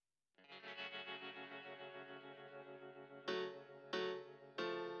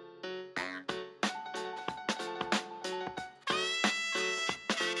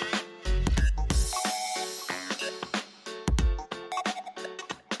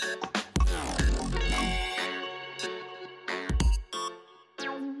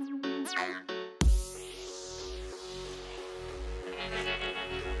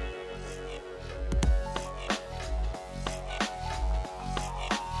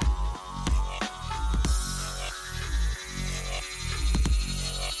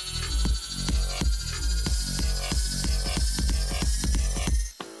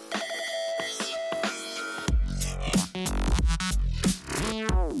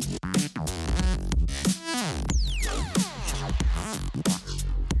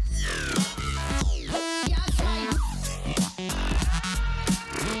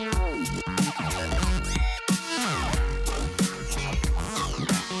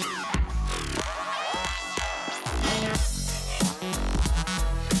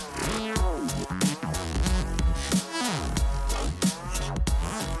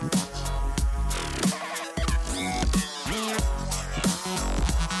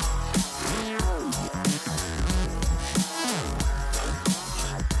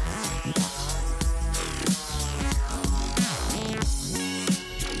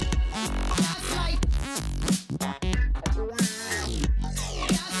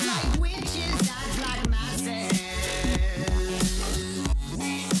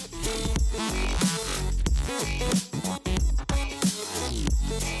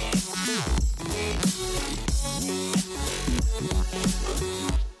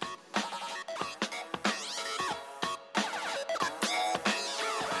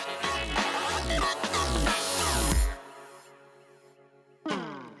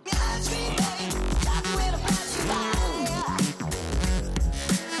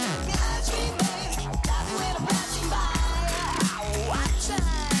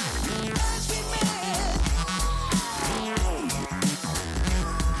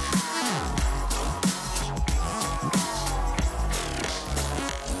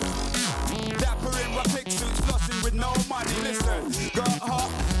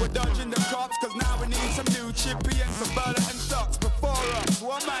We're dodging the cops, cause now we need some new chippy and some butter and stocks. Before us,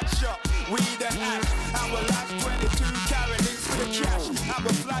 one man shot, weed and ash. And we'll last 22 carat links for the cash. And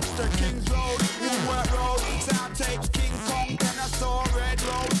we'll flash the King's Road, Woodwork Road, sound tapes, King Kong, Dinosaur, Red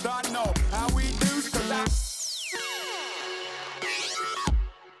Road. Don't know how we do, cause that's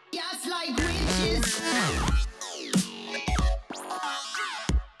just like witches.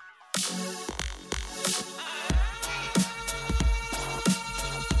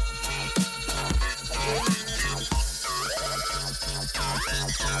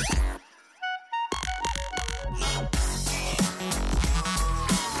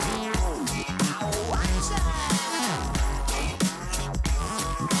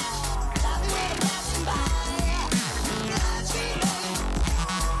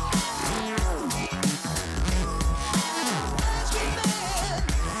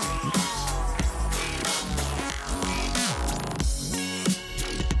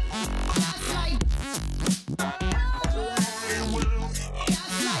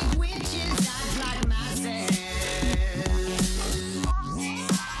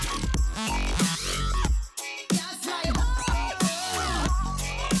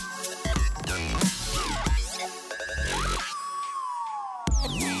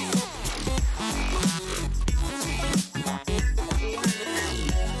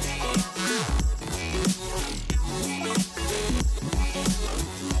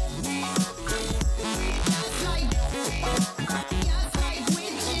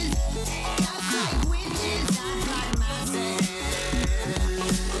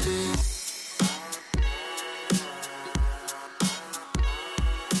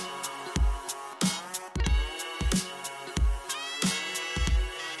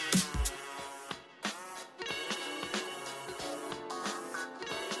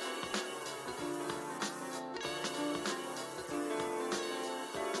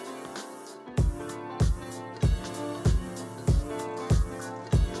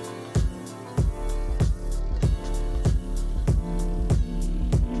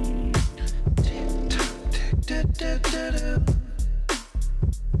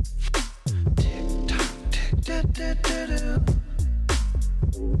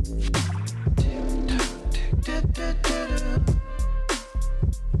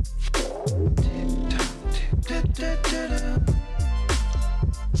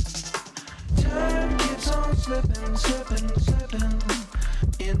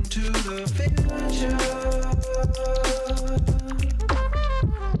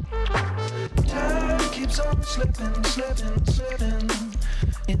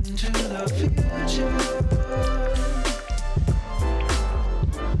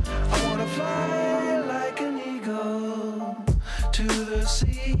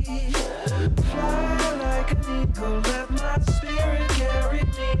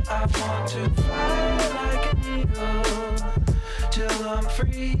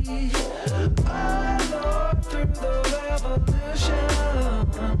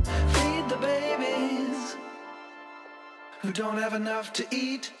 To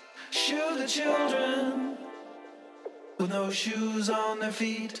eat, shoe the children with no shoes on their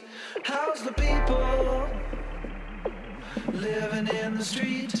feet. How's the people living in the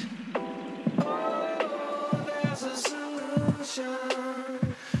street? Oh, there's a solution.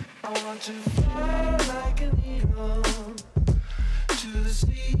 I want to fly like an eagle to the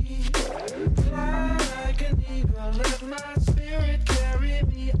sea. Fly like an eagle, let my spirit carry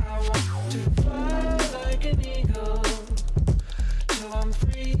me. I want to fly like an eagle till I'm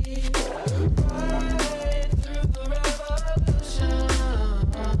free, right through the revolution.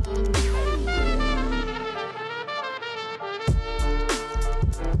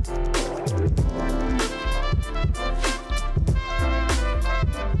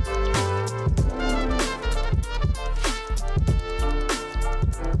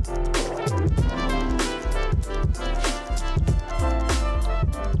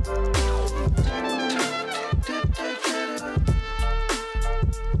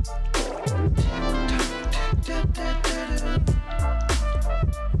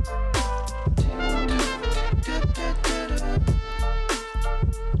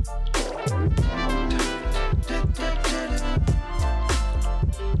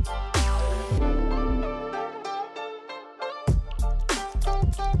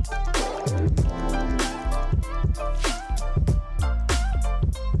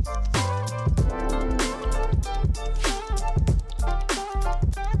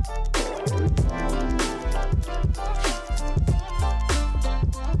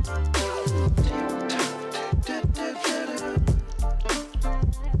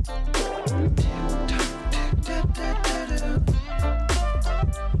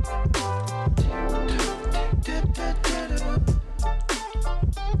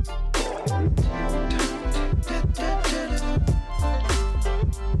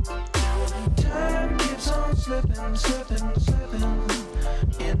 slipping, slipping, slipping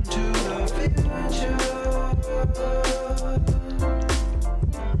into the future.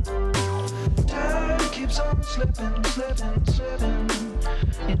 Time keeps on slipping, slipping, slipping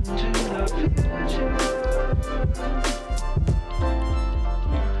into the future.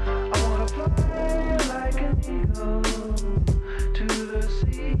 I wanna fly like an eagle to the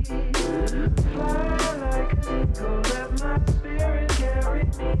sea. Fly like an eagle, let my spirit carry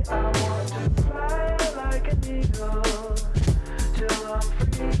me. I want to fly like an eagle till I'm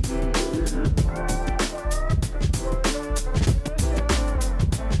free.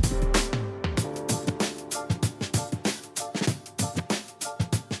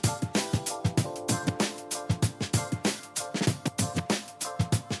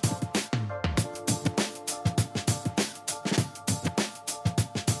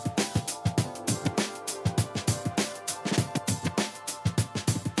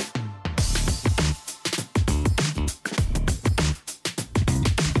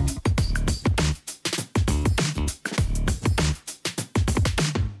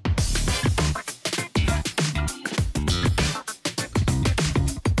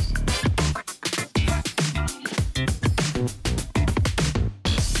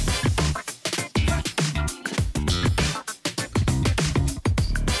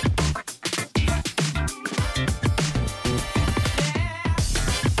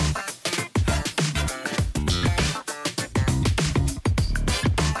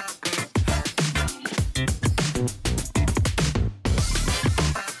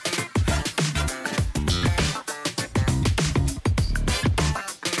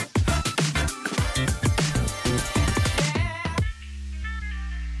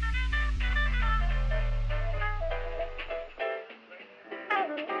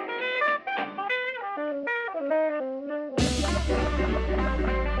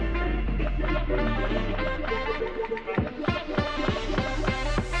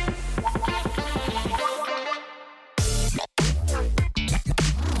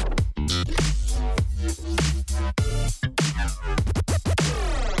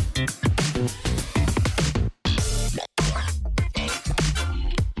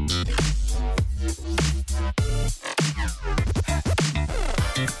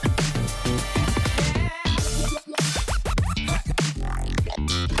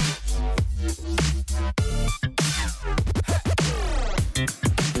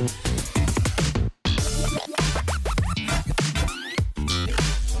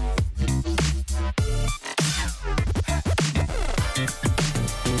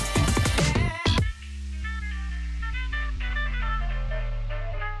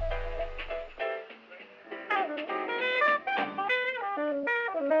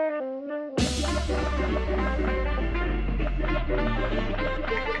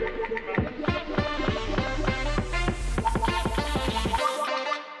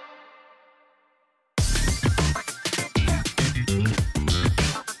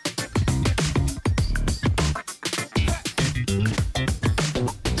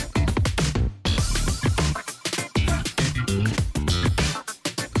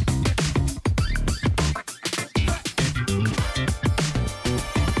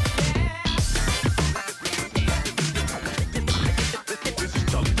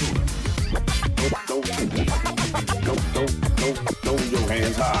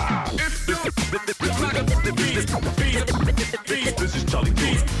 This is Chali.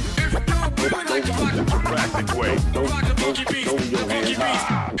 Jurassic way. Throw your hands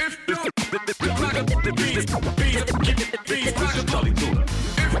high. This is Chali Tuna.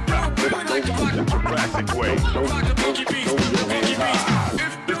 Jurassic way. Throw your hands high.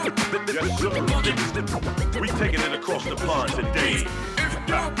 We taking it across the pond today.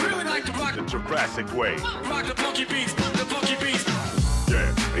 The Jurassic way.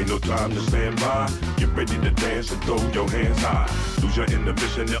 Yeah, ain't no time to stand by. Get ready to dance and throw your hands high. Lose your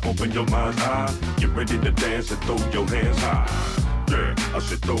inhibition and open your mind's eye. Get ready to dance and throw your hands high. Yeah, I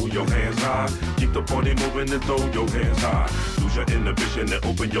said throw your hands high. Keep the party moving and throw your hands high. Lose your inhibition and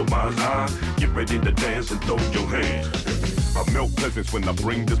open your mind's eye. Get ready to dance and throw your hands. I melt peasants when I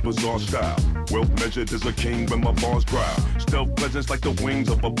bring this bizarre style. Wealth measured as a king when my bars growl. Stealth presence like the wings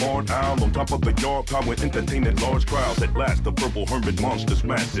of a barred owl. On top of the yard, power entertaining large crowds. At last, the purple hermit monster's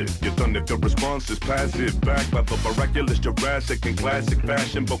massive. You're done if your response is passive. Backed by the miraculous Jurassic in classic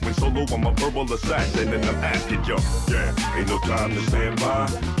fashion. But when solo, I'm a verbal assassin and I'm after you. Yeah, ain't no time to stand by.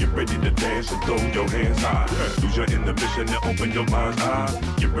 Get ready to dance and throw your hands high. Lose your inhibition and open your mind's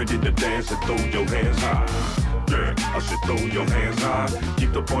eye. Get ready to dance and throw your hands high. Yeah, I said throw your hands high.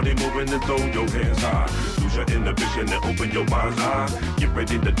 Keep the party moving and throw your hands high. Lose your inhibition and open your mind's eye. Get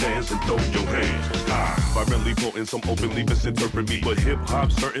ready to dance and throw your hands high. Violently potent, some openly misinterpret me, but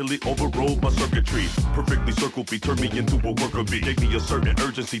hip-hop certainly overrode my circuitry. Perfectly circled me, turned me into a worker bee. Gave me a certain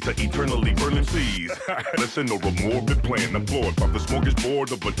urgency to eternally burn MCs. Listen, or a morbid plan. I'm floored by the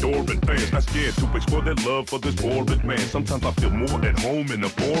smorgasbord of adoring fans. Not scared to explore their love for this morbid man. Sometimes I feel more at home in a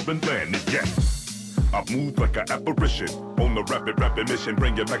foreign land. And yes, I move like an apparition on the rapid mission,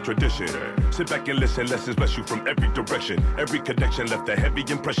 bringing back tradition. Sit back and listen, lessons bless you from every direction. Every connection left a heavy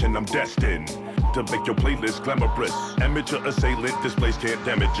impression. I'm destined to make your playlist glamorous. Amateur assailant displays can't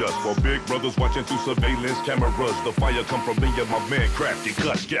damage us. While big brothers watching through surveillance cameras, the fire come from me and my man Krafty.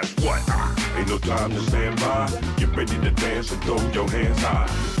 Kuts, guess what? Ain't no time to stand by. Get ready to dance and throw your hands high.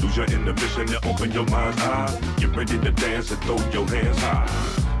 Lose your inhibition and open your mind's eye. Get ready to dance and throw your hands high.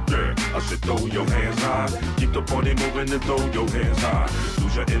 Yeah, I said throw your hands high. Keep the party moving and throw your hands high.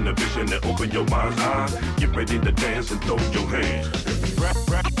 Lose your inhibition and open your mind's eye. Get ready to dance and throw your hands.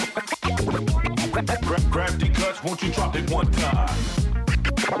 Krafty Kuts, won't you drop it one time?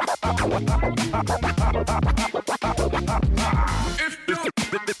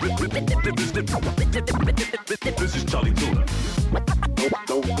 This is Chali Tuna.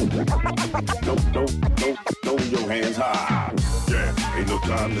 Throw your hands high. Yeah, ain't no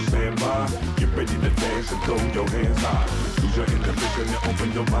time to stand by. Get ready to dance and throw your hands high. Lose your inhibition and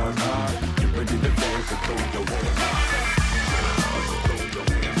open your mind's eye. Get ready to dance and throw your hands high. Throw your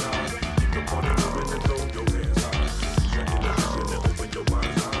hands high. Keep the party moving and throw your hands high. Lose your inhibition and open your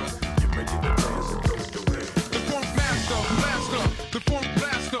mind's eye. Get ready to dance and throw your hands high. The funk master, blaster, the funk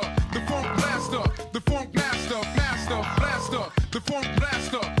blaster, the funk blaster, the funk master, blaster, the funk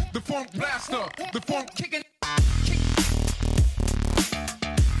blaster, the funk blaster, the funk kicking.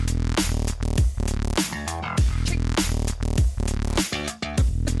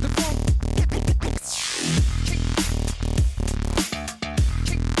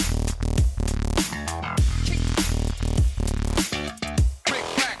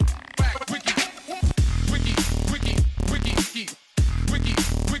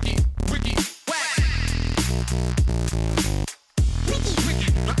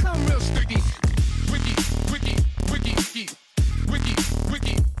 Wiggy,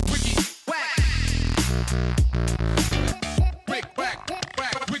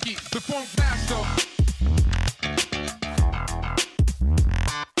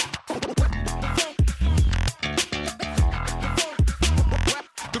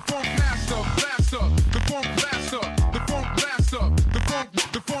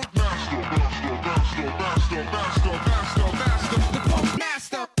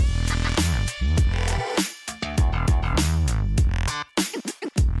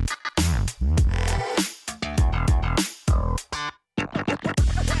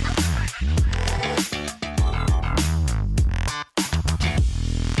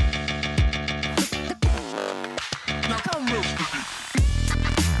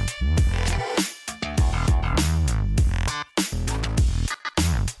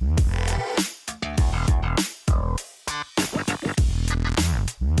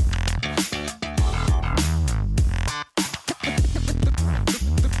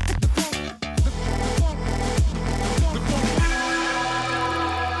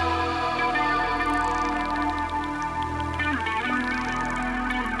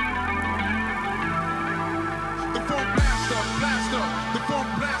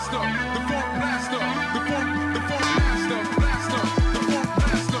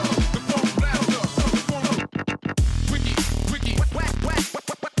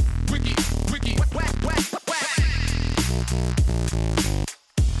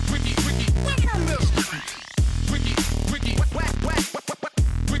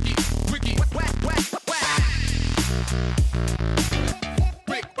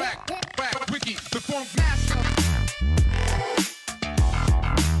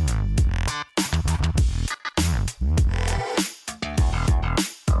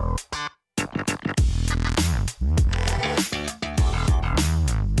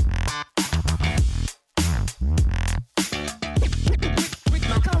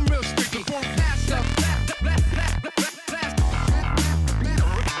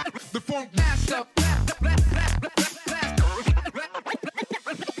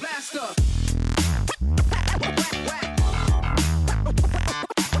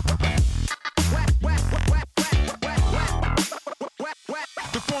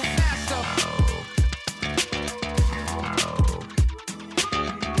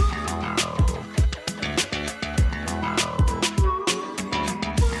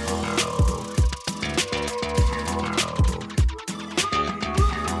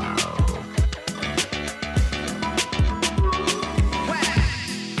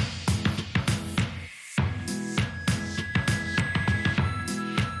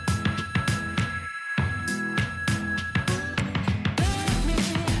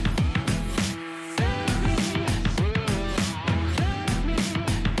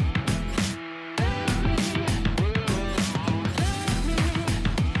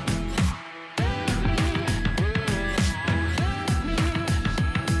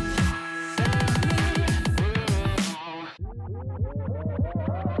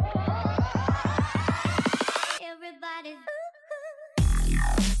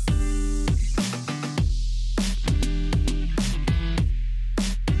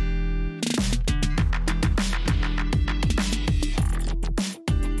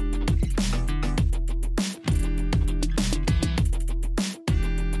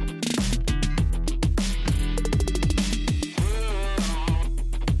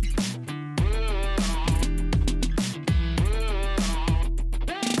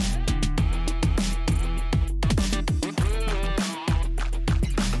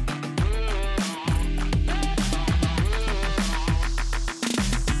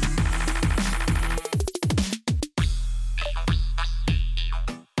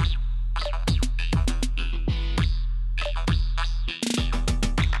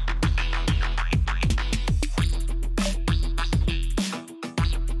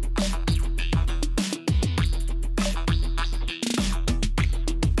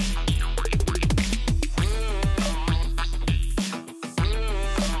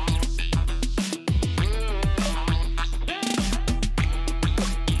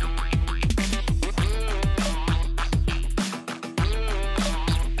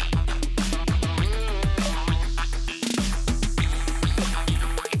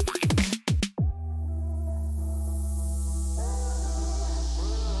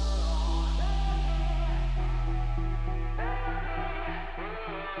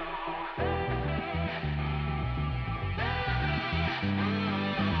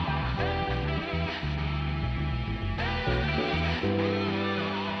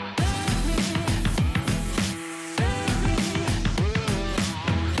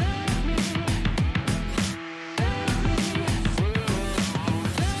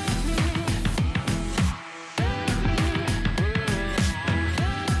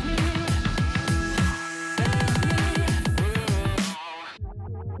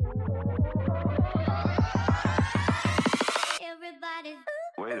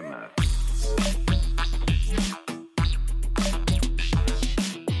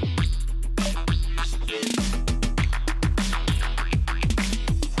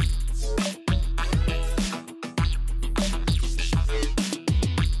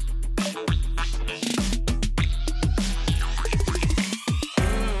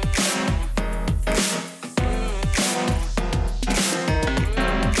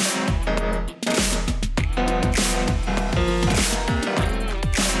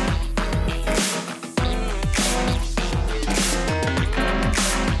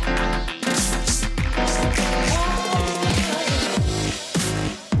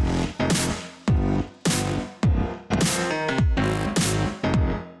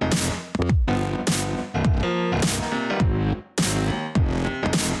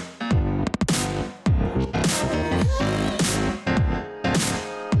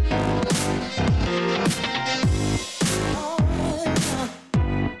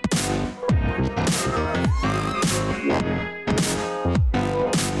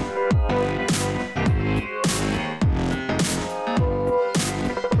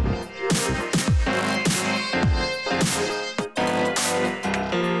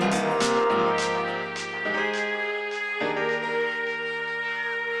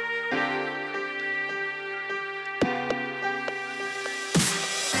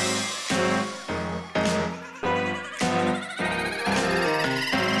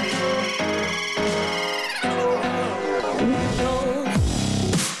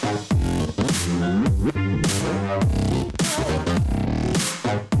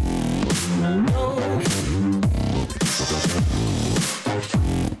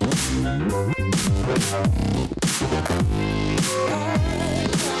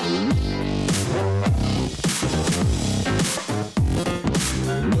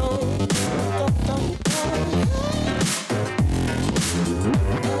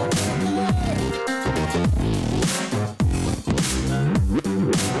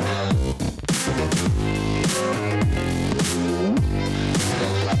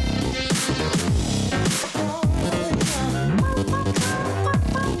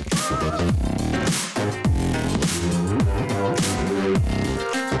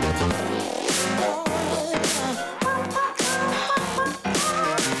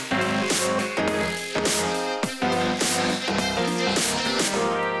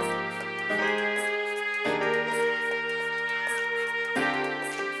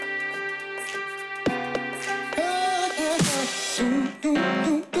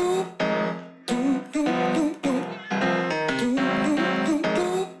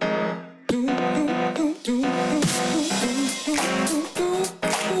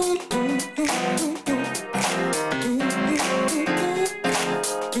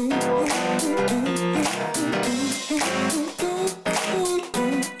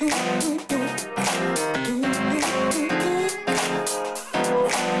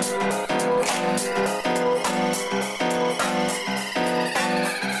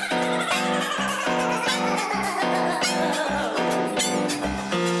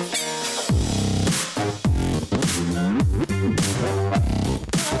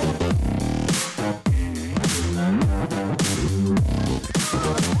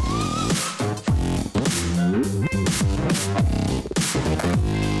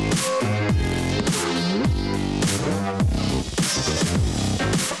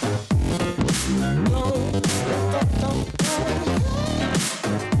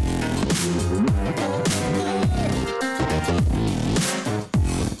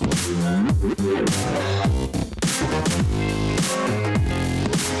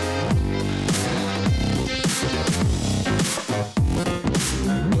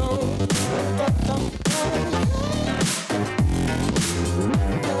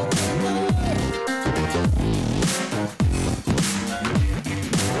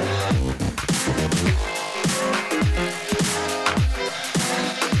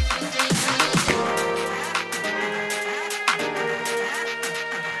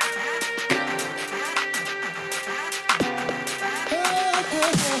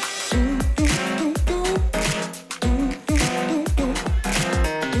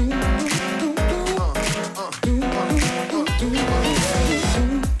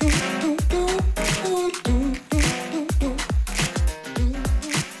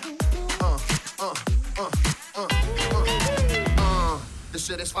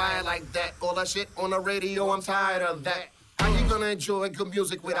 is fire like that. All that shit on the radio, I'm tired of that. How you gonna enjoy good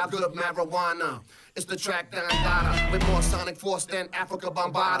music without good marijuana? It's the track Dynamite with more sonic force than Africa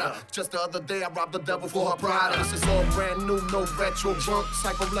Bombada. Just the other day I robbed the devil for her Prada. This is all brand new, no retro junk.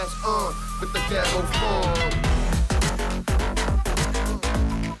 Psycho-less with the ghetto funk.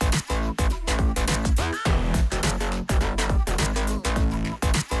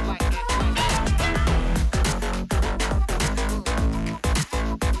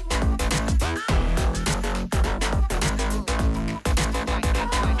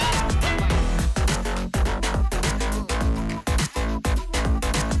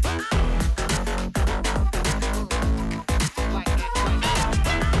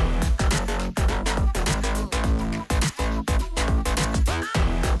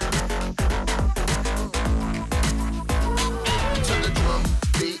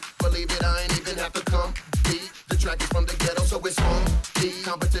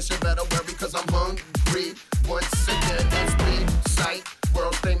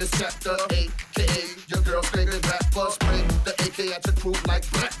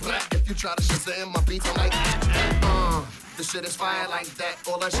 Shit is fire like that.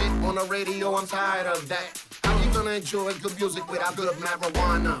 All that shit on the radio, I'm tired of that. How you gonna enjoy good music without good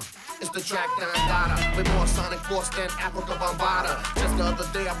marijuana? It's the track Dynamite with more sonic force than Africa Bombada. Just the other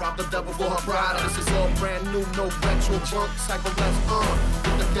day I robbed the devil for her Prada. This is all brand new, no retro junk. Psycho-less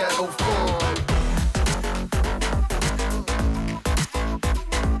with the ghetto funk.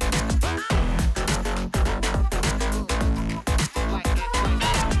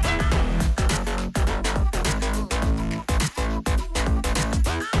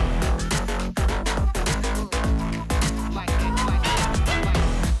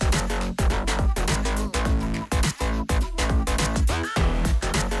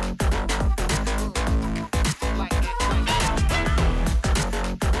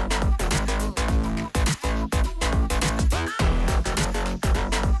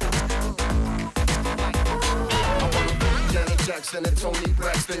 And Tony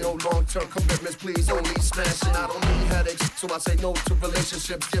Braxton, no long-term commitments, please only smashing. I don't need headaches, so I say no to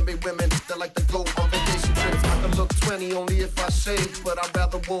relationships. Give me women that like to go on vacation trips. I can look 20 only if I shave, but I'd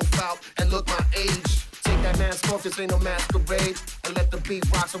rather wolf out and look my age. Take that mask off, this ain't no masquerade, and let the beat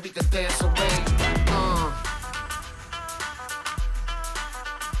rock so we can dance away.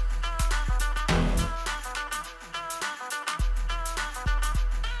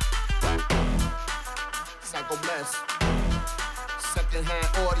 Psycho-Bless. Second-hand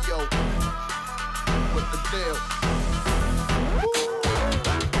audio with the deal.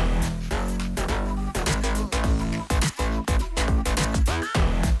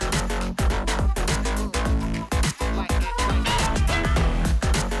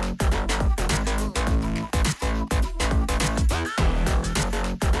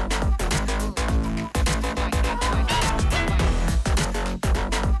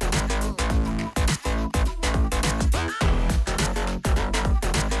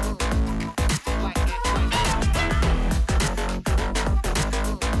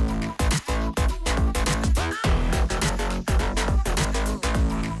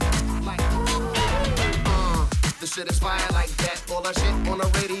 Shit is fire like that. All that shit on the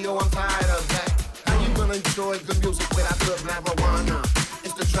radio, I'm tired of that. How you gonna enjoy good music without good marijuana?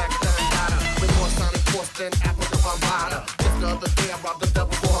 It's the track Dynamite with more sonic force than Africa Bombada. Just the other day I robbed the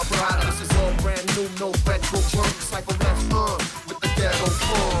devil for her Prada. This is all brand new, no retro junk. Psycho-less with the ghetto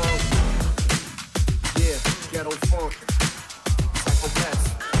funk. Yeah, ghetto funk. Psycho-Bless.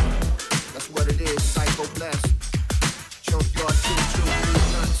 That's what it is, Psycho-Bless. Junkyard choo-choo,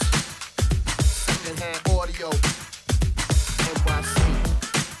 nuts. Second-hand audio. NYC.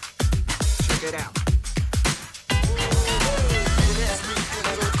 Check it out. That's me in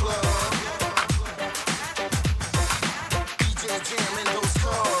the club. DJ jamming those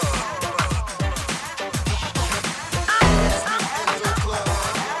cars. That's me in the club.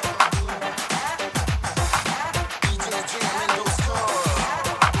 DJ jamming those cars.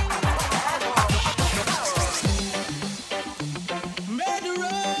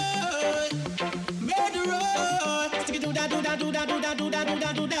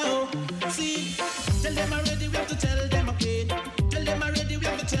 See, tell them already, we have to tell them again. Tell them already, we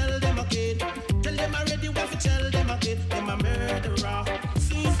have to tell them again. Tell them already, we have to tell them again. Them a murderer.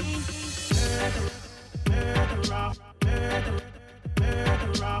 See, murderer.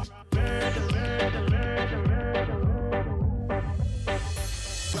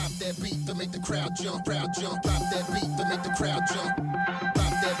 Drop that beat to make the crowd jump, crowd jump. Drop that beat to make the crowd jump.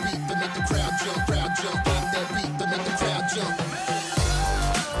 Drop that beat to make the crowd jump, crowd jump. Drop that beat to make the crowd jump.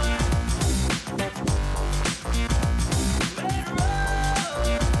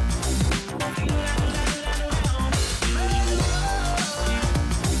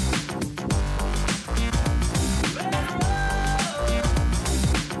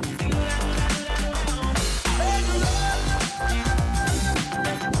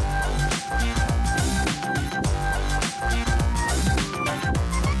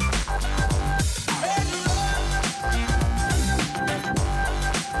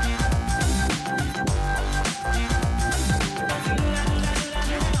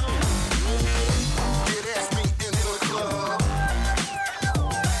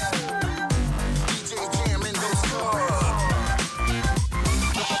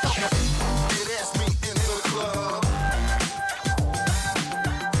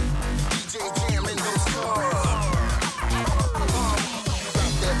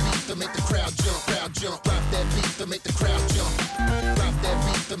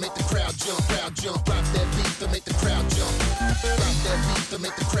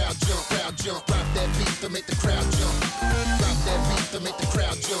 the crowd jump, crowd jump. Drop that beat to make the crowd jump. Drop that beat to make the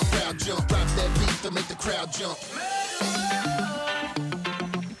crowd jump, crowd jump. Drop that beat to make the crowd jump.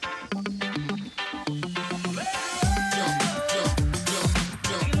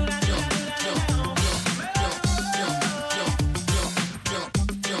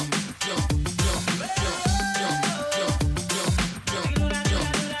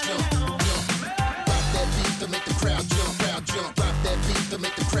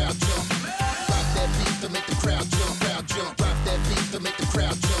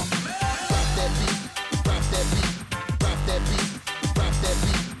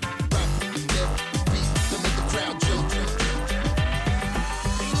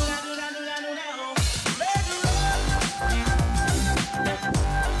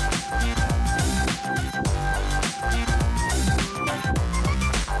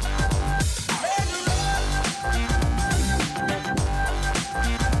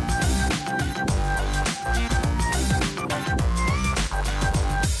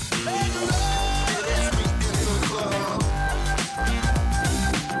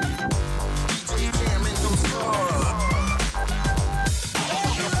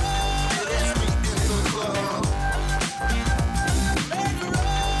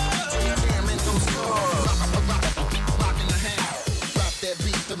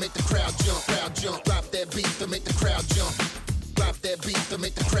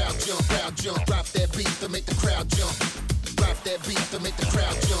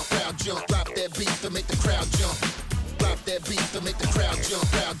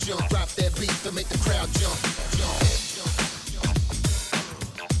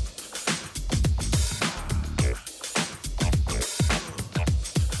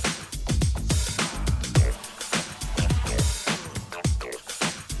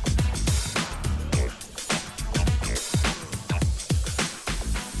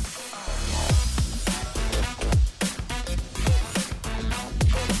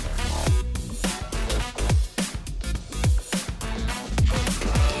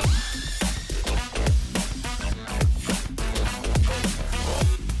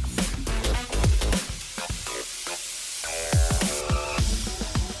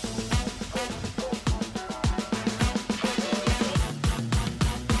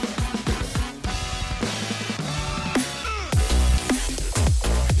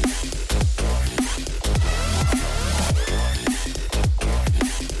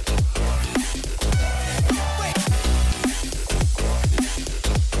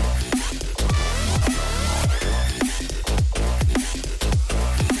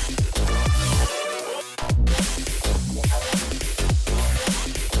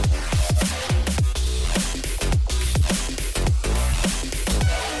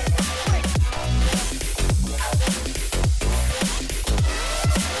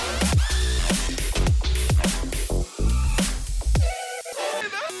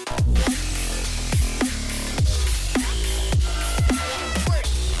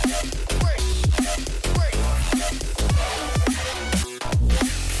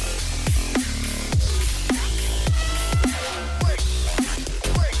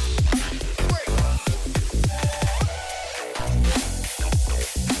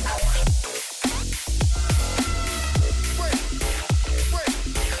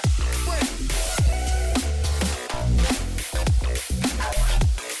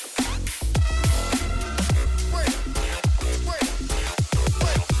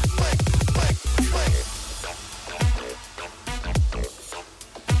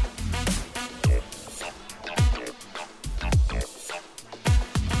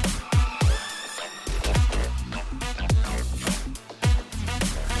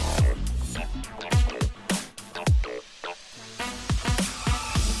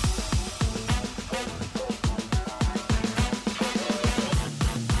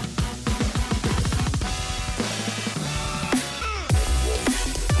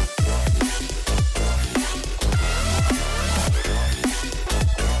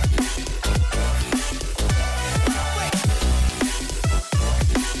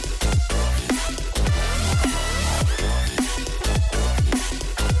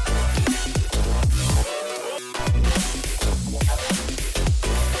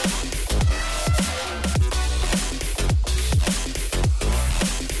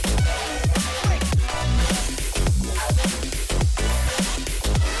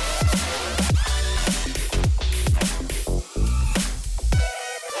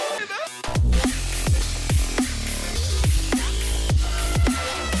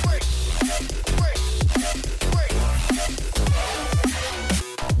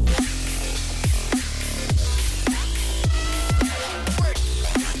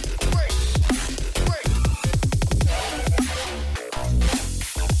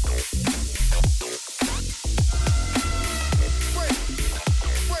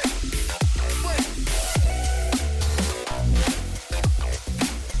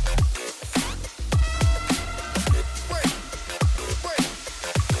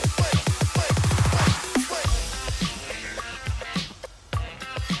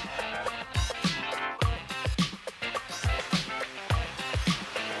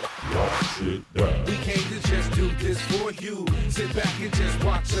 shit down. We came to just do this for you. Sit back and just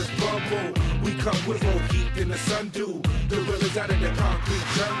watch us bubble. We come with more heat than the sun do. Gorillas out of the concrete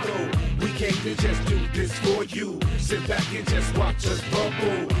jungle. We came to just do this for you. Sit back and just watch us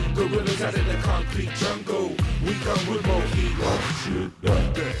bubble. Gorillas out of the concrete jungle. We come with more heat. Shit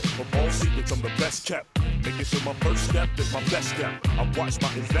down. Yeah, of all secrets, I'm the best kept. Making sure my first step is my best step. I watched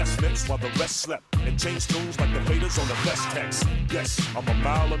my investments while the rest slept. And change tunes like the faders on the best text. Yes, I'm a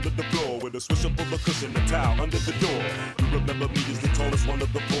mile under the floor with a swisher full of cushion, a towel under the door. You remember me as the tallest one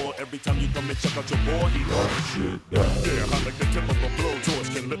of the four. Every time you come and check out your boy, he shit down. Yeah, I like the tip of a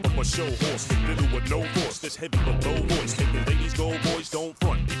blowtorch. Can lift up a show horse with little with no force. This heavy but low voice. Making ladies go, boys don't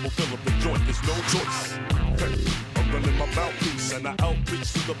front. People fill up the joint, there's no choice. Hey, I'm running my mouthpiece and I outreach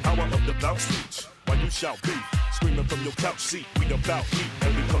through the power of the vouch speech. While you shout beef, screaming from your couch seat, we about meat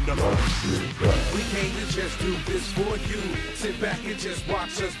and we come to We came to just do this for you. Sit back and just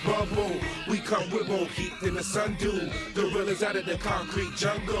watch us bubble. We come with more heat than the sun do. Gorillas out of the concrete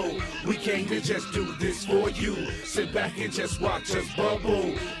jungle. We came to just do this for you. Sit back and just watch us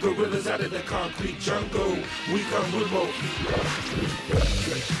bubble. Gorillas out of the concrete jungle. We come with more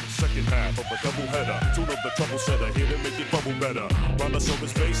heat. Second half of a double header. Tune up the trouble setter, here to make it bubble better.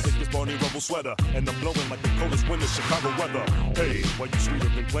 Brontosaurus face, thick as Barney Rubble sweater. And I'm blowing like the coldest winter Chicago weather. Hey, why you sweeter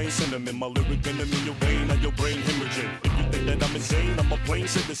than plain cinnamon? My lyric venom in your vein, and your brain hemorrhaging. If you think that I'm insane, I'm a plain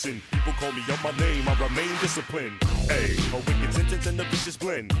citizen. People call me up my name, I remain disciplined. Hey, a wicked sentence and a vicious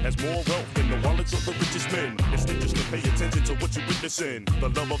blend. Has more wealth than the wallets of the richest men. It's interesting, pay attention to what you're witnessing. The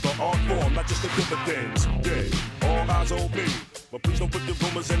love of the art form, not just the dividends. Yeah, all eyes on me. But please don't put the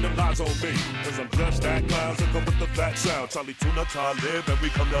rumors and the lies on me. Cause I'm just that clown to come with the fat sound. Chali tuna, live, and we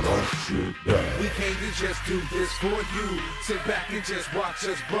come down on shit down. We came to just do this for you. Sit back and just watch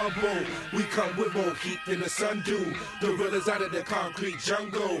us bubble. We come with more heat than the sun do. Gorillas out of the concrete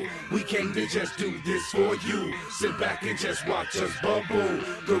jungle. We came to just do this for you. Sit back and just watch us bubble.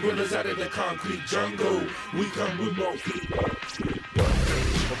 Gorillas out of the concrete jungle. We come with more heat.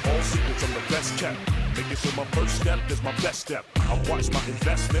 Of all secrets, I'm the best kept. Making sure my first step is my best step. I watch my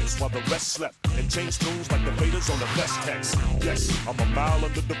investments while the rest slept. And change tunes like the faders on the best text. Yes, I'm a mile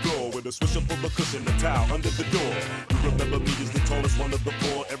under the floor with a swisher full of cushion, a towel under the door. You remember me as the tallest one of the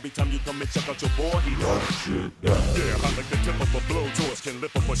four. Every time you come and check out your boy, he shit down. Yeah, I like the tip of a blowtorch. Can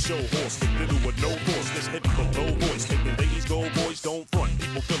lift up a show horse with little with no force. This heavy but low voice. Making ladies go, boys don't front.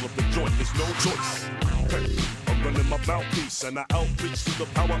 People fill up the joint, there's no choice. Hey, I'm running my mouthpiece and I outreach through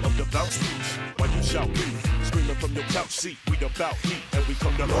the power of the vouch speech. While you shout beef, screaming from your couch seat, we about heat and we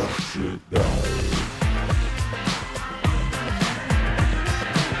come to shit down.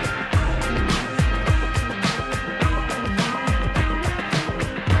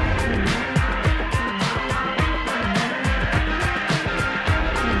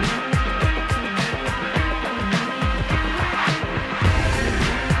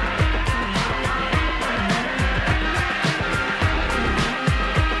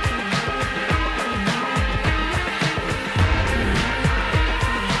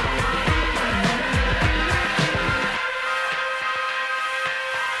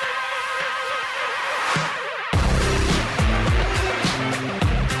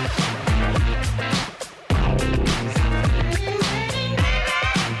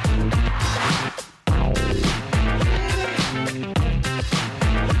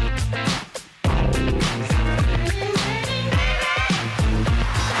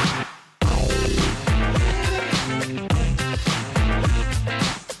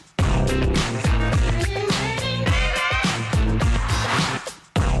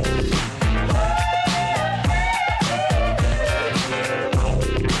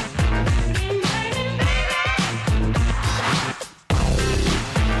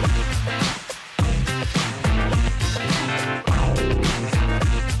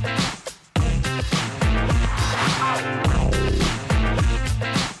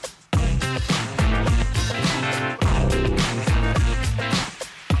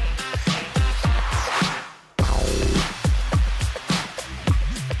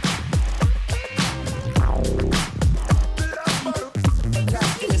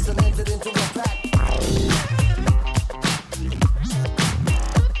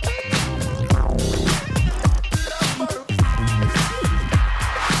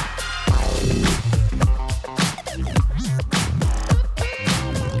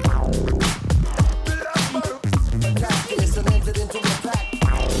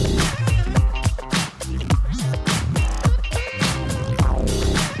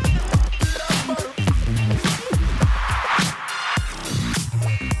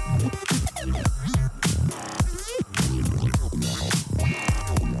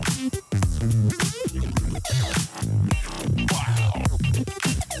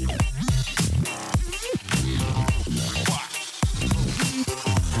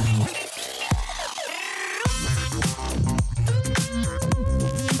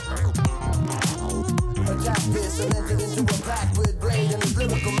 and entered into a pact with Blade and his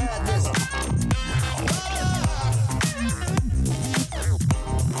lyrical madness.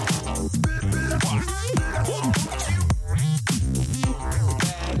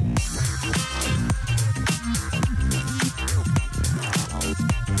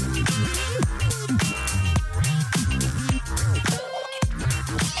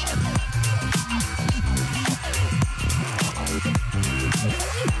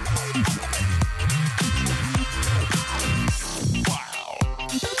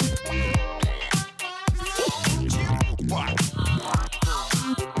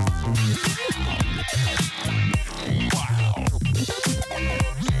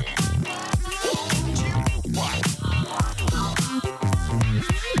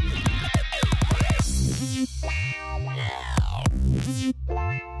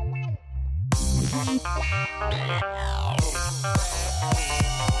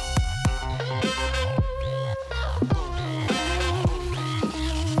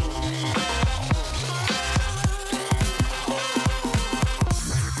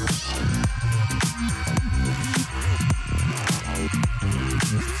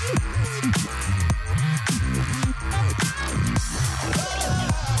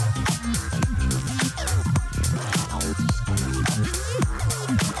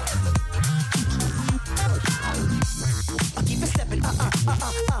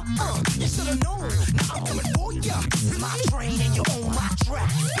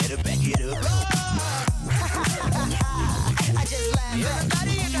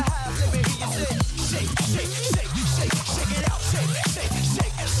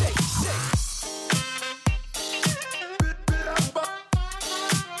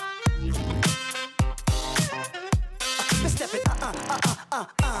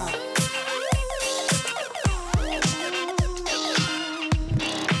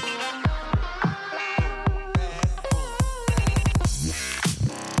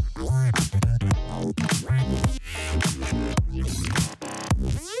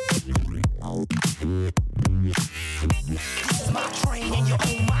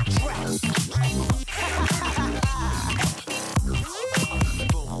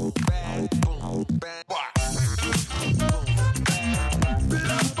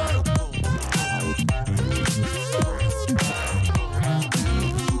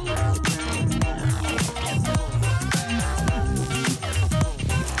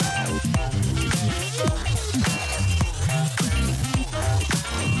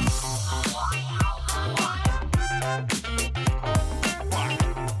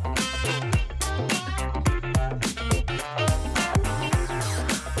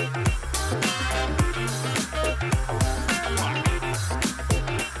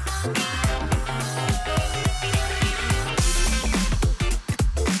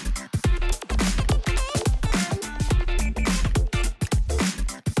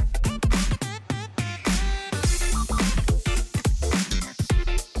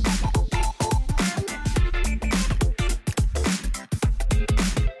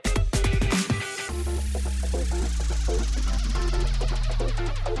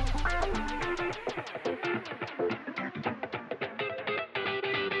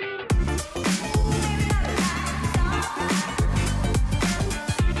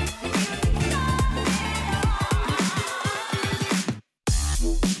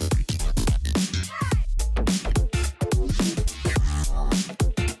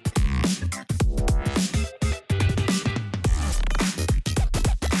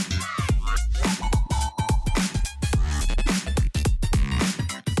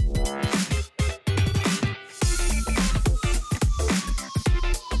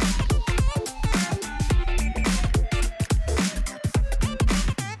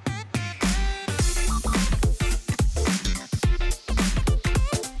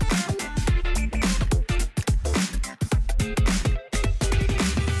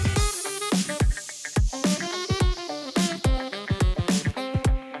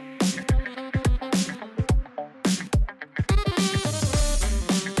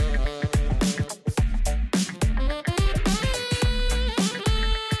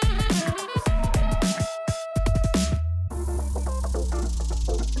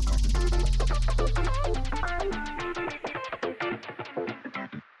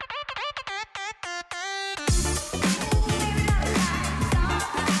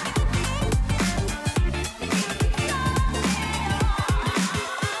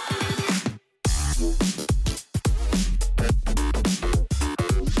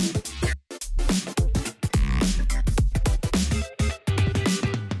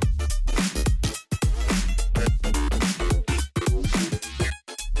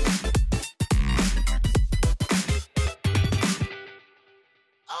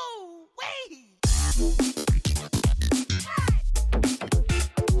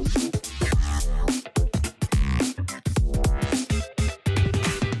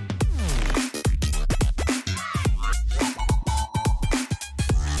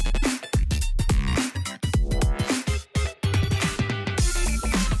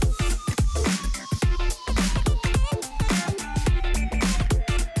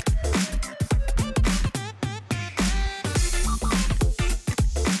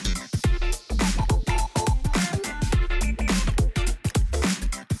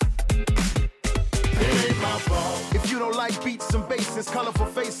 bases, colorful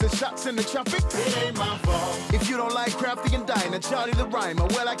faces, shots in the traffic. It ain't my fault. If you don't like Krafty and Dinah, Chali the rhymer,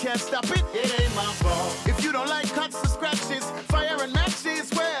 well I can't stop it. It ain't my fault. If you don't like cuts and scratches, fire and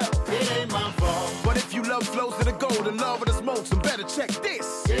matches, well, it ain't my fault. But if you love flows of the gold and love of the smokes, then better check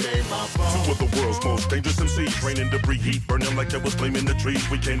this. It ain't my fault. Two of the world's most dangerous MCs, raining debris, heat burning like it was flaming the trees.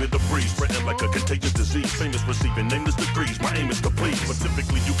 We came to the breeze, spreading like a contagious disease. Famous receiving nameless degrees. My aim is to please, but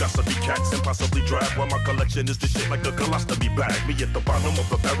typically you got to be cats and possibly drag. While my collection is the shit like a colostomy bag. Me at the bottom of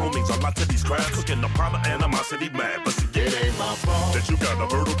the barrel means a lot to these crabs. Cooking a pot of animosity mad, but see, it ain't my fault that you got a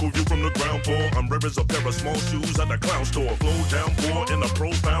vertical view from the ground floor. I'm rare as a pair of small shoes at a clown store. Flow down pour in a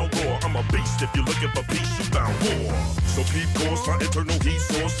profound roar. I'm a beast. If you're looking for peace, you found war. So keep course, my eternal heat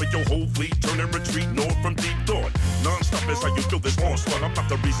source for your whole fleet. Turn and retreat north from deep thought. Non-stop is how you feel this onslaught. I'm not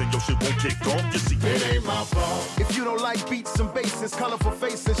the reason your shit won't kick off. You see, it ain't my fault. If you don't like beats and basses, colorful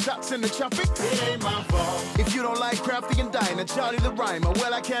faces, shots in the traffic, it ain't my fault. If you don't like Krafty and Dinah, Chali the rhymer,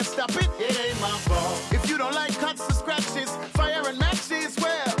 well I can't stop it. It ain't my fault. If you don't like cuts and scratches, fire and matches,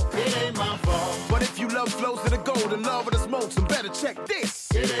 well, it ain't my fault. But if you love flows of the gold and love of the smokes, then better check this.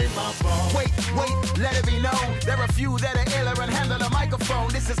 It ain't my fault. Wait, let it be known. There are few that are iller and handle the microphone.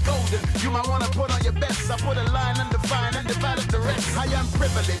 This is golden. You might wanna put on your best. I put a line undefined and divided the rest. I am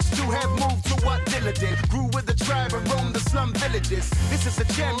privileged to have moved to what Dilla did. Grew with the tribe and roamed the slum villages. This is a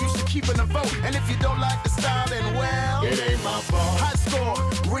jam you should keep in the vote. And if you don't like the style, then well, it ain't my fault. High score,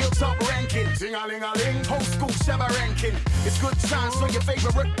 real top ranking. Sing-a-ling-a-ling. Whole school Shabba ranking. It's good times on your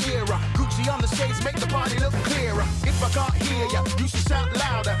favorite era. Gucci on the shades make the party look clearer. If I can't hear ya, you should shout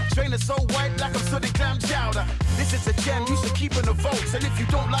louder. Trainer so white like I'm sooty clam chowder. This is a jam you should keep in the votes. And if you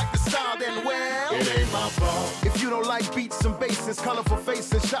don't like the style, then well, it ain't my fault. If you don't like beats and basses, colorful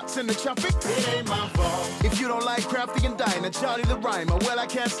faces, shots in the traffic, it ain't my fault. If you don't like Krafty and Dinah, Chali the rhymer, well I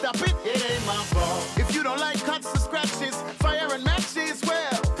can't stop it. It ain't my fault. If you don't like cuts and scratches, fire and matches,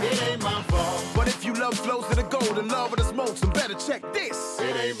 well, it ain't my fault. But if you love flows of the gold and love of the smokes, then better check this.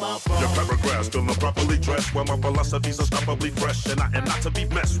 It ain't my fault. Your paragraphs still not properly dressed, while my philosophy's unstoppably fresh, and I am not to be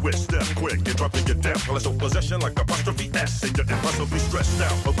messed with. Step quick and dropping your death, while it's your possession like apostrophe S, and you're impossibly stressed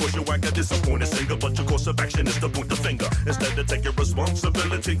out. Of course you act a disappointed singer, but your course of action is to point the finger instead of taking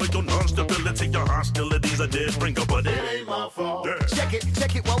responsibility for your non-stability. Your hostilities are dead bringer, but it ain't my fault. Yeah. Check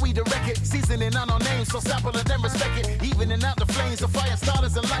it while we direct it. Seasoning on our names, so sample it and respect it. Evening out the flames of fire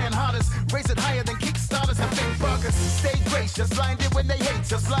starters and lion hearters. Raise it higher than Kickstarters and big burgers. Stay gracious, blinded when they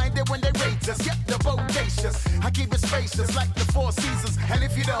hate us, blinded when they rate us. Yep, the bodacious. I keep it spacious like the Four Seasons. And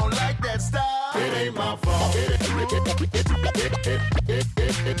if you don't like that style, it ain't my fault. It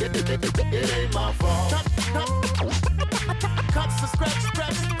ain't my fault. Cuts to scratch.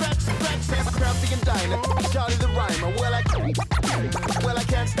 There's Krafty and Dinah, Chali the rhymer. Well I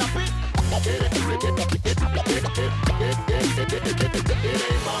can't stop it. It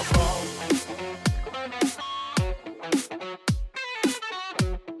ain't my fault.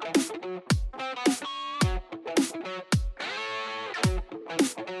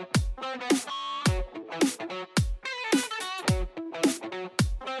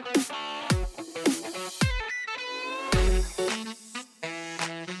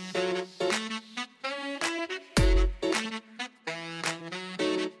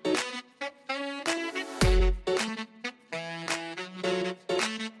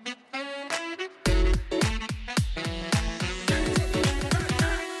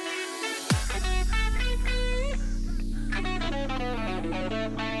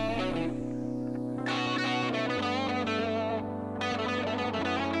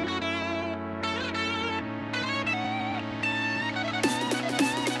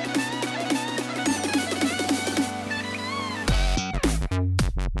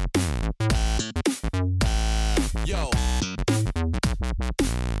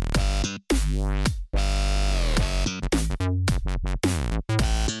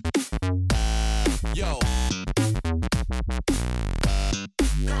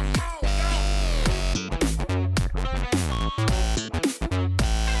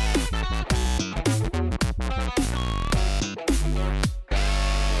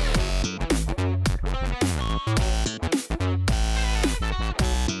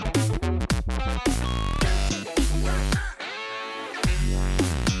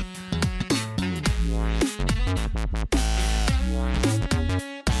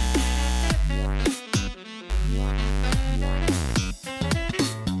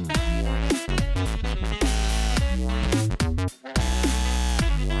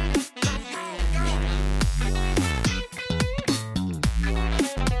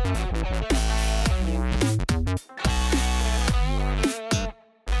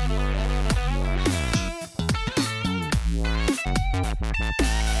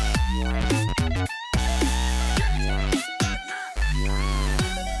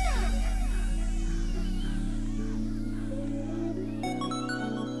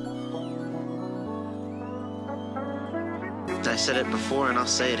 said it before and I'll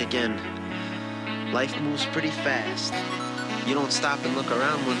say it again. Life moves pretty fast. You don't stop and look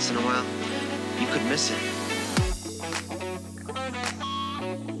around once in a while, you could miss it.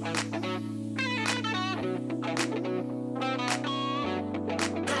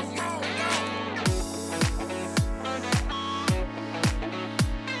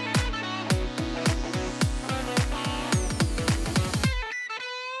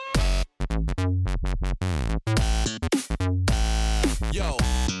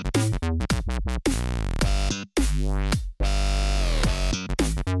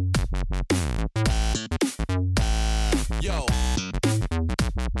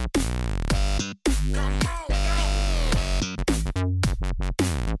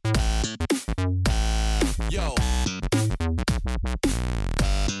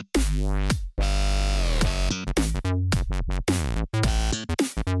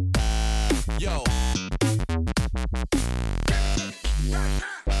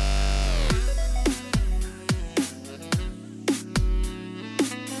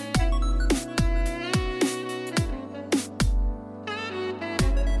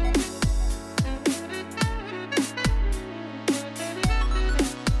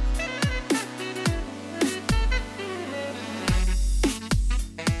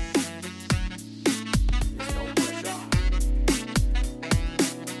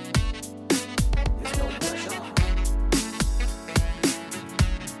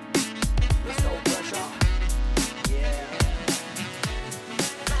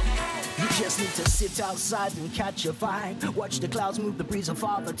 Outside and catch a vibe. Watch the clouds move the breeze of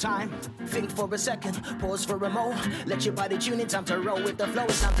all the time. Think for a second, pause for a mo. Let your body tune in, time to roll with the flow.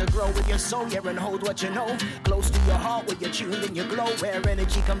 It's time to grow with your soul, yeah, and hold what you know. Close to your heart where you're tuned and you glow. Where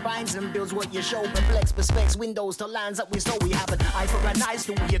energy combines and builds what you show. Perplex, perspects, windows to lines that we saw. We have an eye for an eye,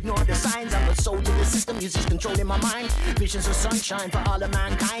 so we ignore the signs. I'm the soul to the system, music's controlling my mind. Visions of sunshine for all of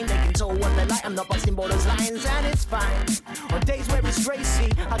mankind. They can tell what they like, I'm not busting borders lines, and it's fine. On days where it's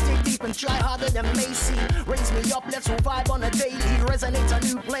racy, I dig deep and try harder than Macy. Raise me up, let's revive on a daily. Resonate on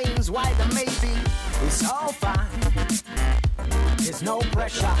new planes, why the maybe. It's all fine. There's no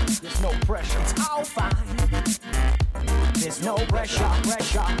pressure. There's no pressure. It's all fine. There's no pressure.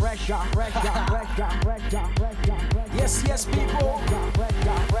 Pressure, pressure, pressure, pressure, pressure, pressure. Yes, yes, people.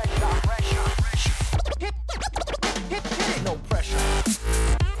 Pressure, pressure, pressure, pressure. No pressure.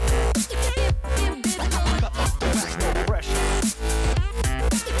 No pressure.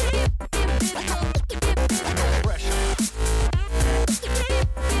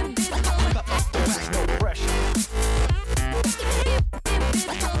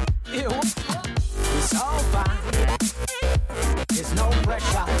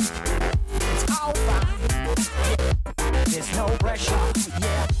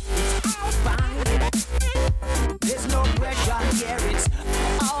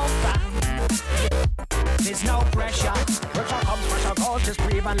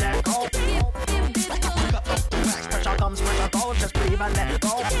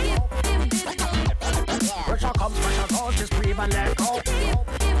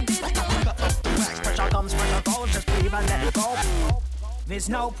 There's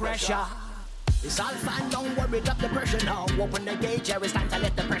no pressure. It's all fine, don't worry, drop the pressure now. Open the gauge, yeah, it's time to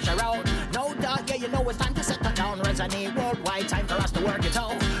let the pressure out. No doubt, yeah, you know it's time to settle down. Resonate worldwide, time for us to work it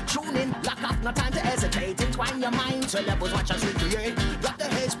out. Tune in, lock off, no time to hesitate. Entwine your mind to levels, watch us recreate. Drop the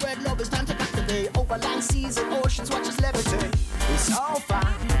head, spread love, it's time to captivate. Over land, seas, and oceans, watch us levitate. It's all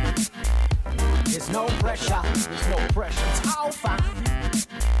fine. There's no pressure. There's no pressure. It's all fine.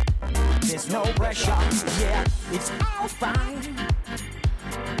 There's no pressure. Yeah, it's all fine.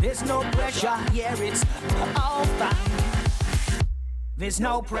 There's no pressure, yeah, it's all fine. There's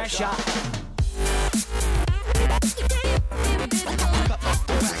no pressure.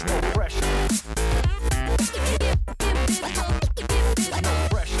 There's no pressure.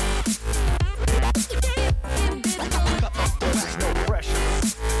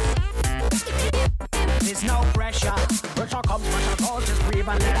 There's no pressure. Pressure comes, pressure goes, just breathe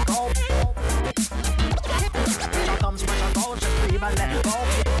and let go. Pressure comes, pressure goes, just breathe and let go.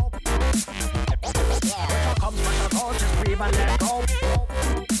 Pressure comes, pressure goes, just breathe and let go.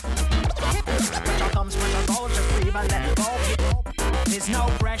 Pressure comes, pressure goes, just breathe and let go. There's no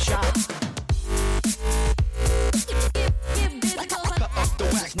pressure.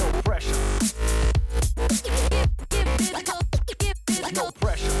 There's no pressure. There's no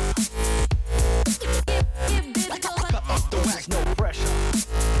pressure. There's no pressure.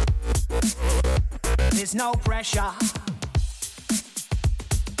 There's no pressure.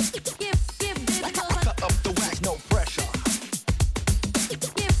 Cut up the wax, no pressure.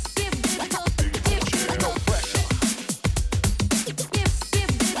 No pressure.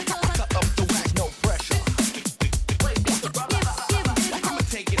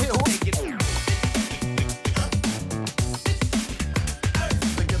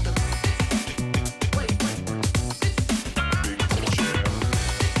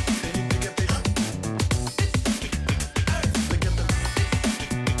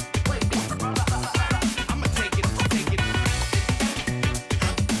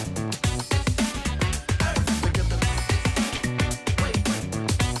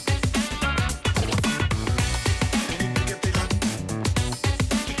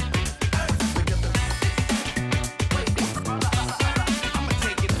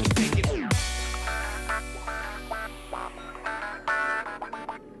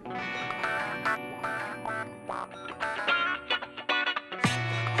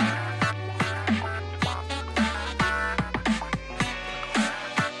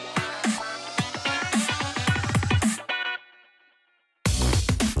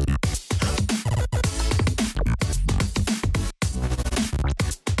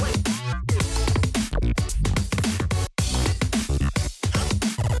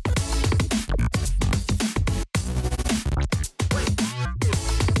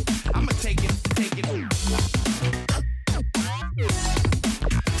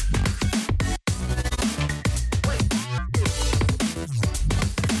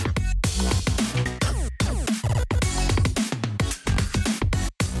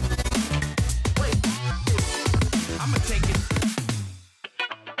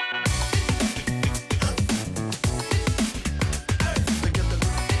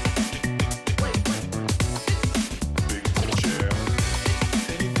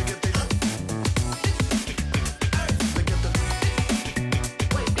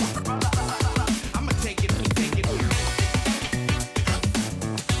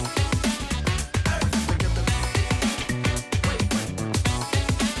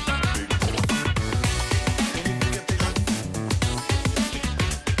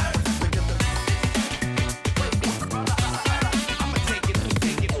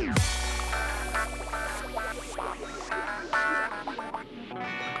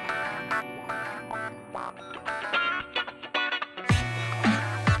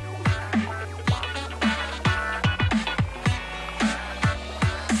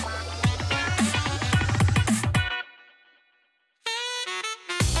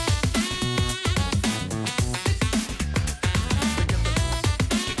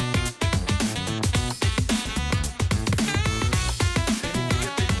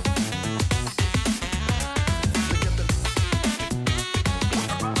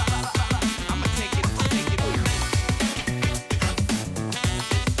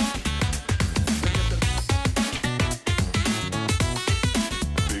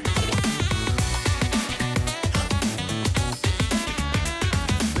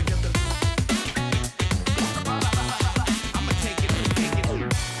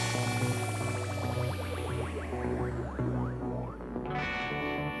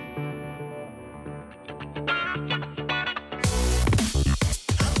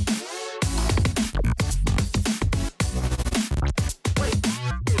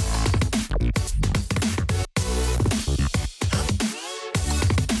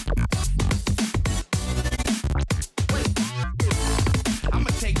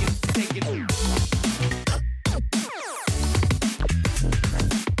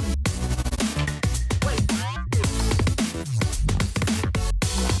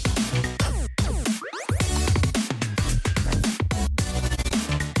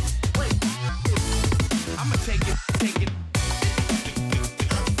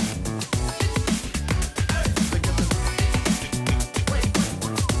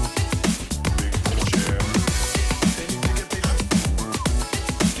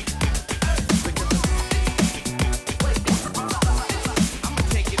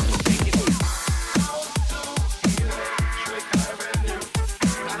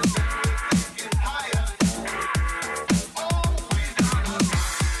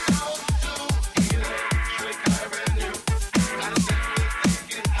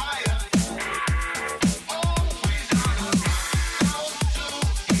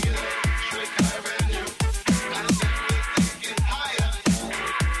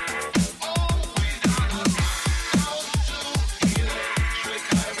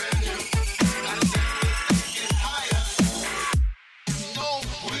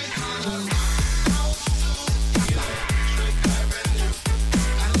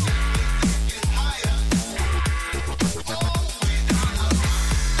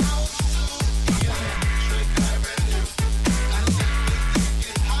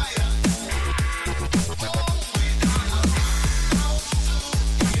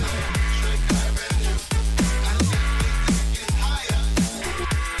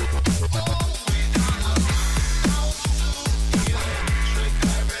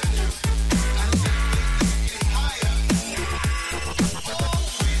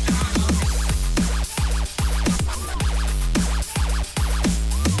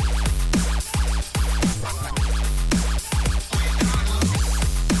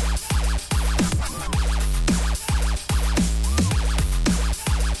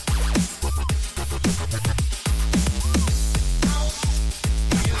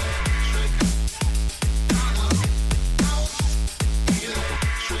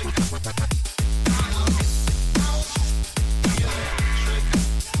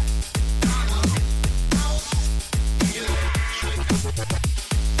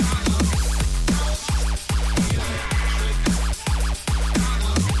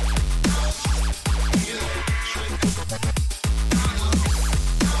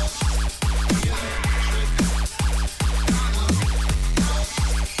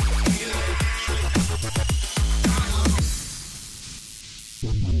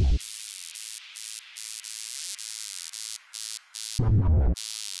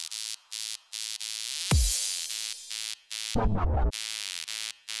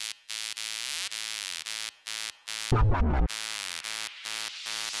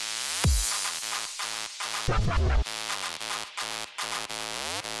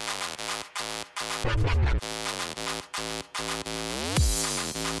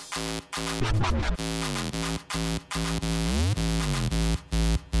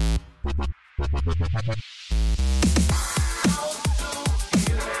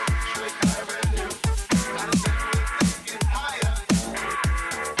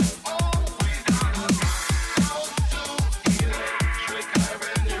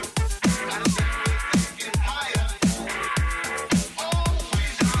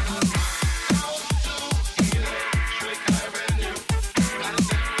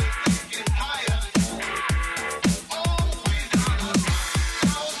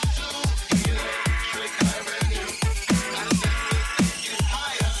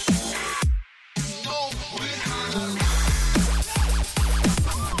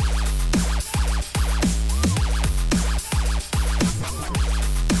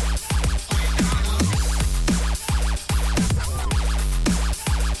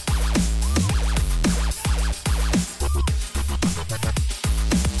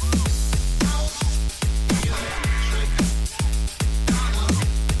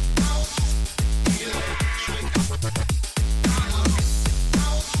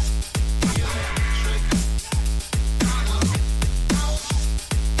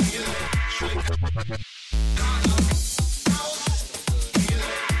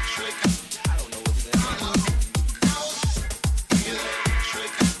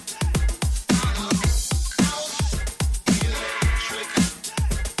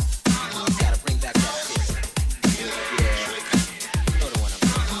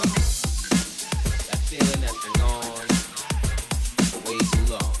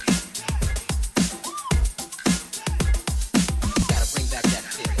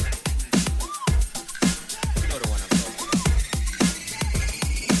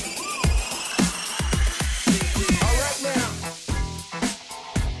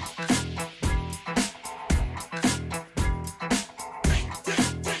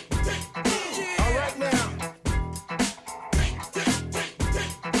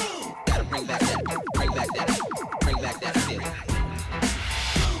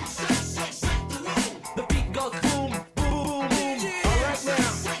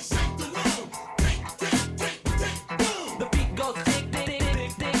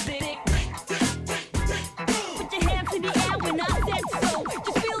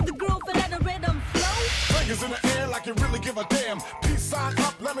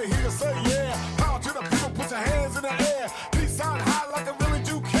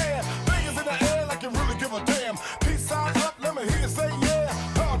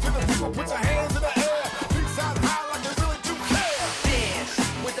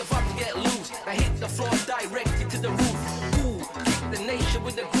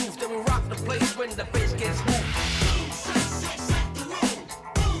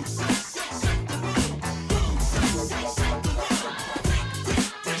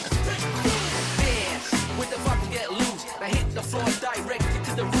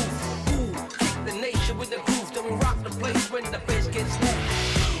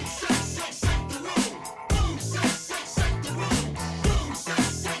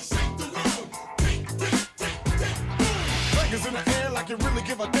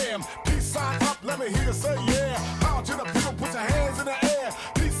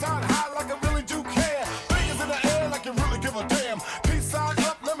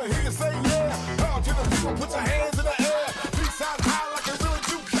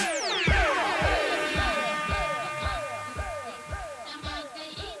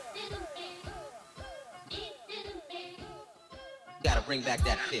 Bring back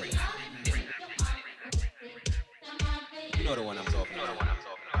that feeling. You know the one I'm talking about.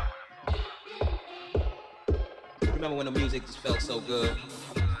 Remember when the music just felt so good?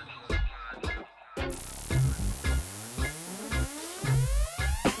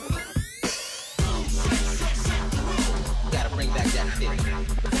 Gotta bring back that feeling.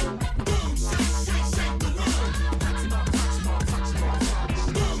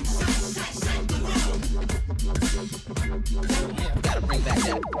 Gotta bring back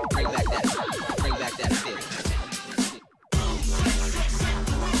that feeling.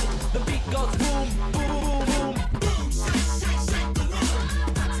 The beat goes boom, boom, boom.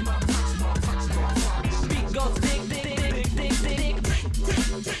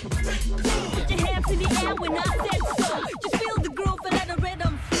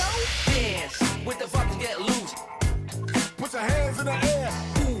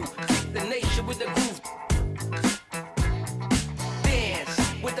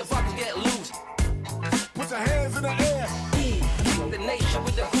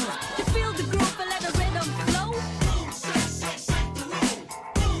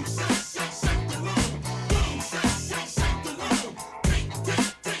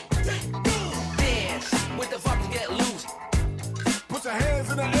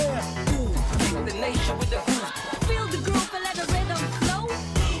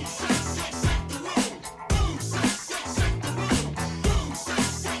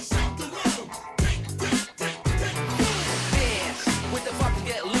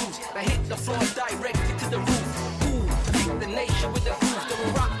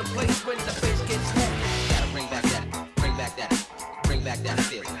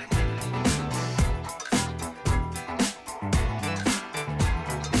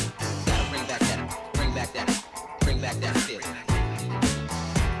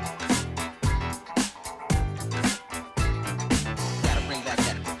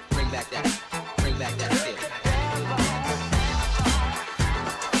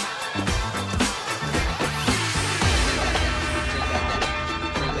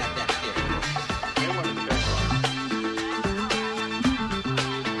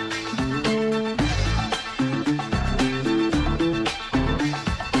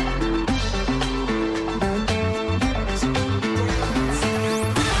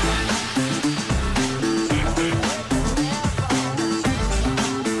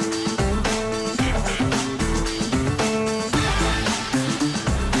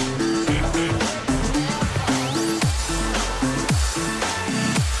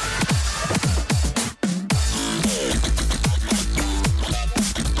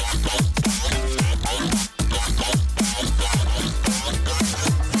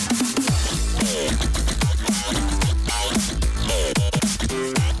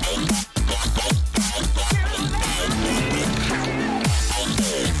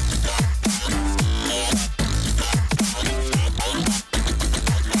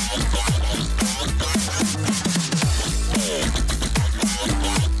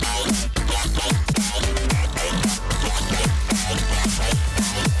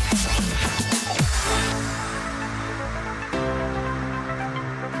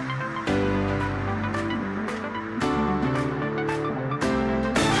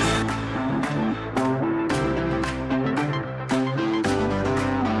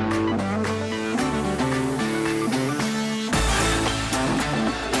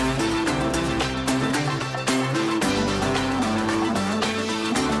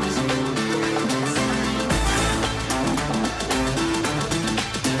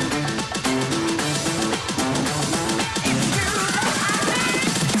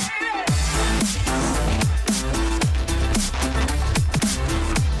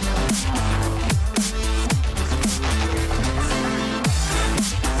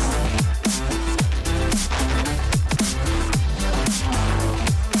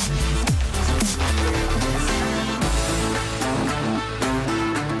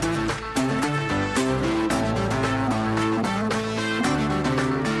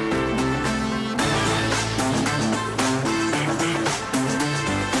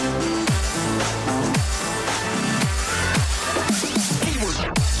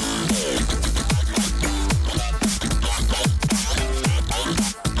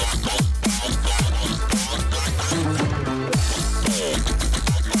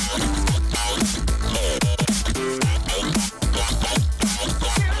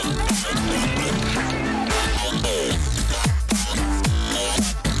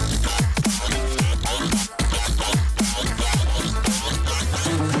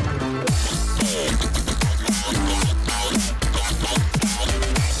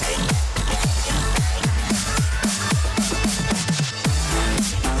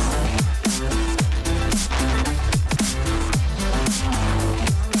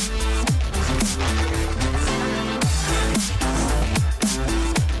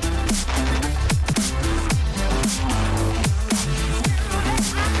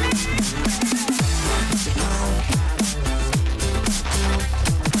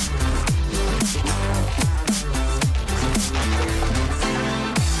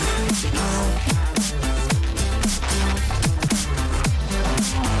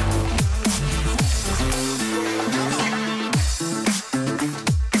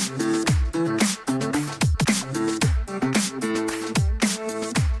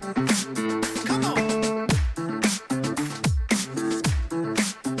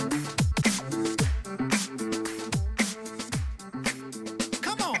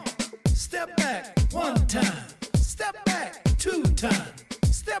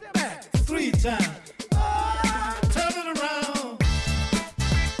 Step back 3 times. Turn it around.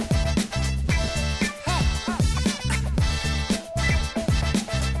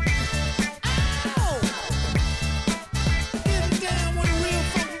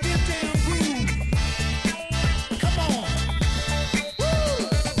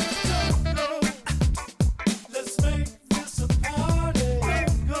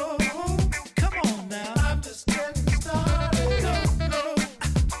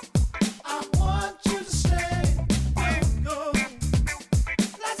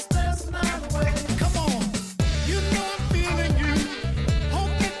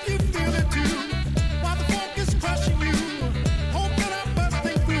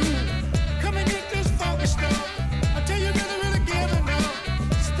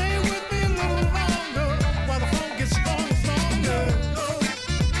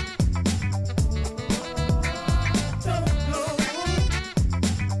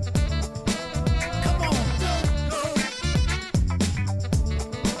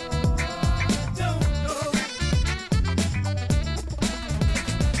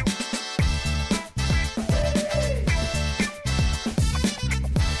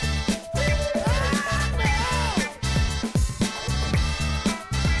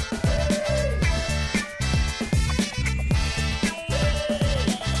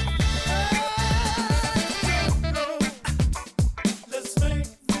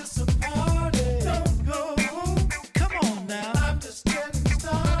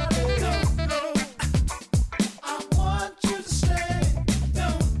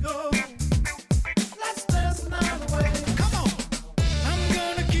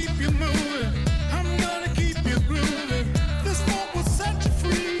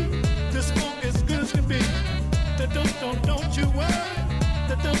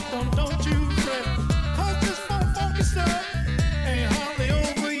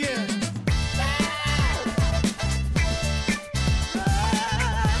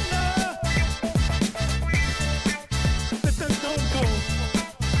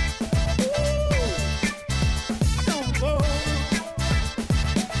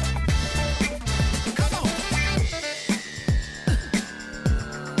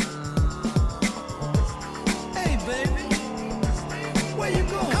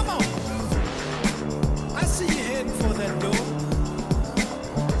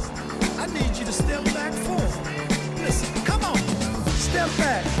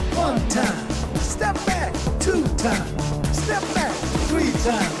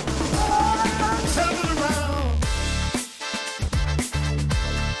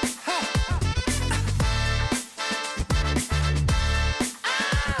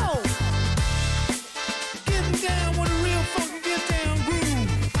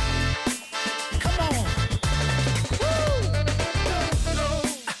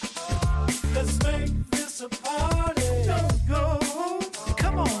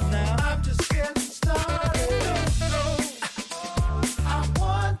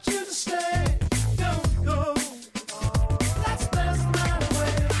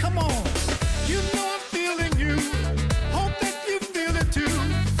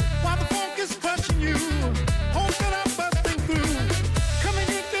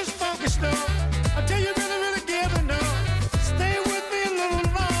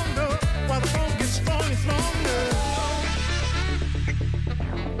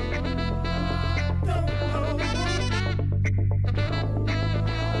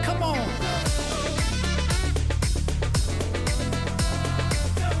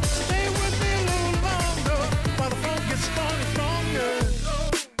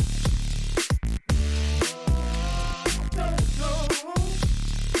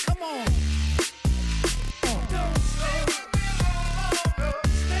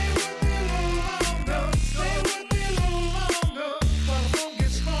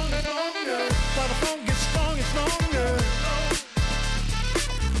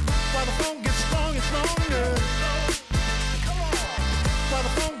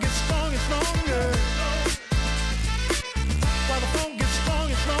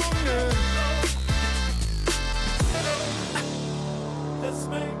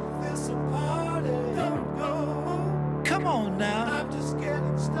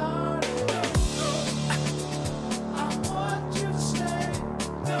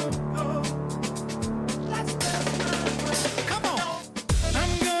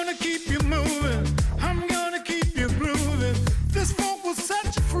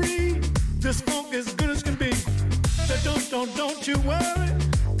 Don't you worry,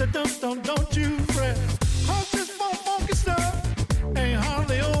 don't you fret. 'Cause this funky stuff ain't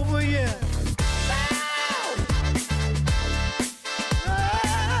hardly over yet.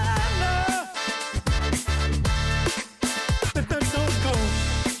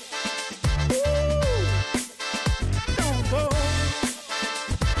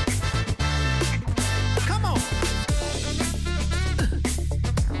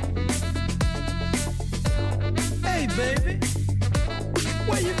 baby.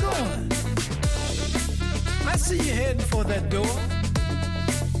 Where you going? I see you heading for that door.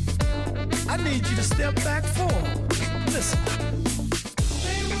 I need you to step back forward. Listen.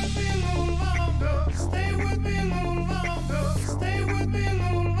 Stay with me a little longer. Stay with me a little longer. Stay with me a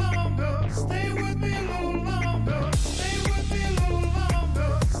little longer. Stay with me a little longer. Stay with me a little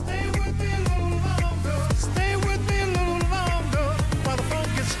longer. Stay with me a little longer. Stay with me a little longer. While the funk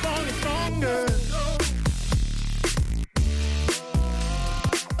gets stronger and stronger.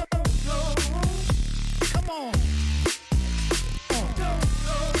 Come on.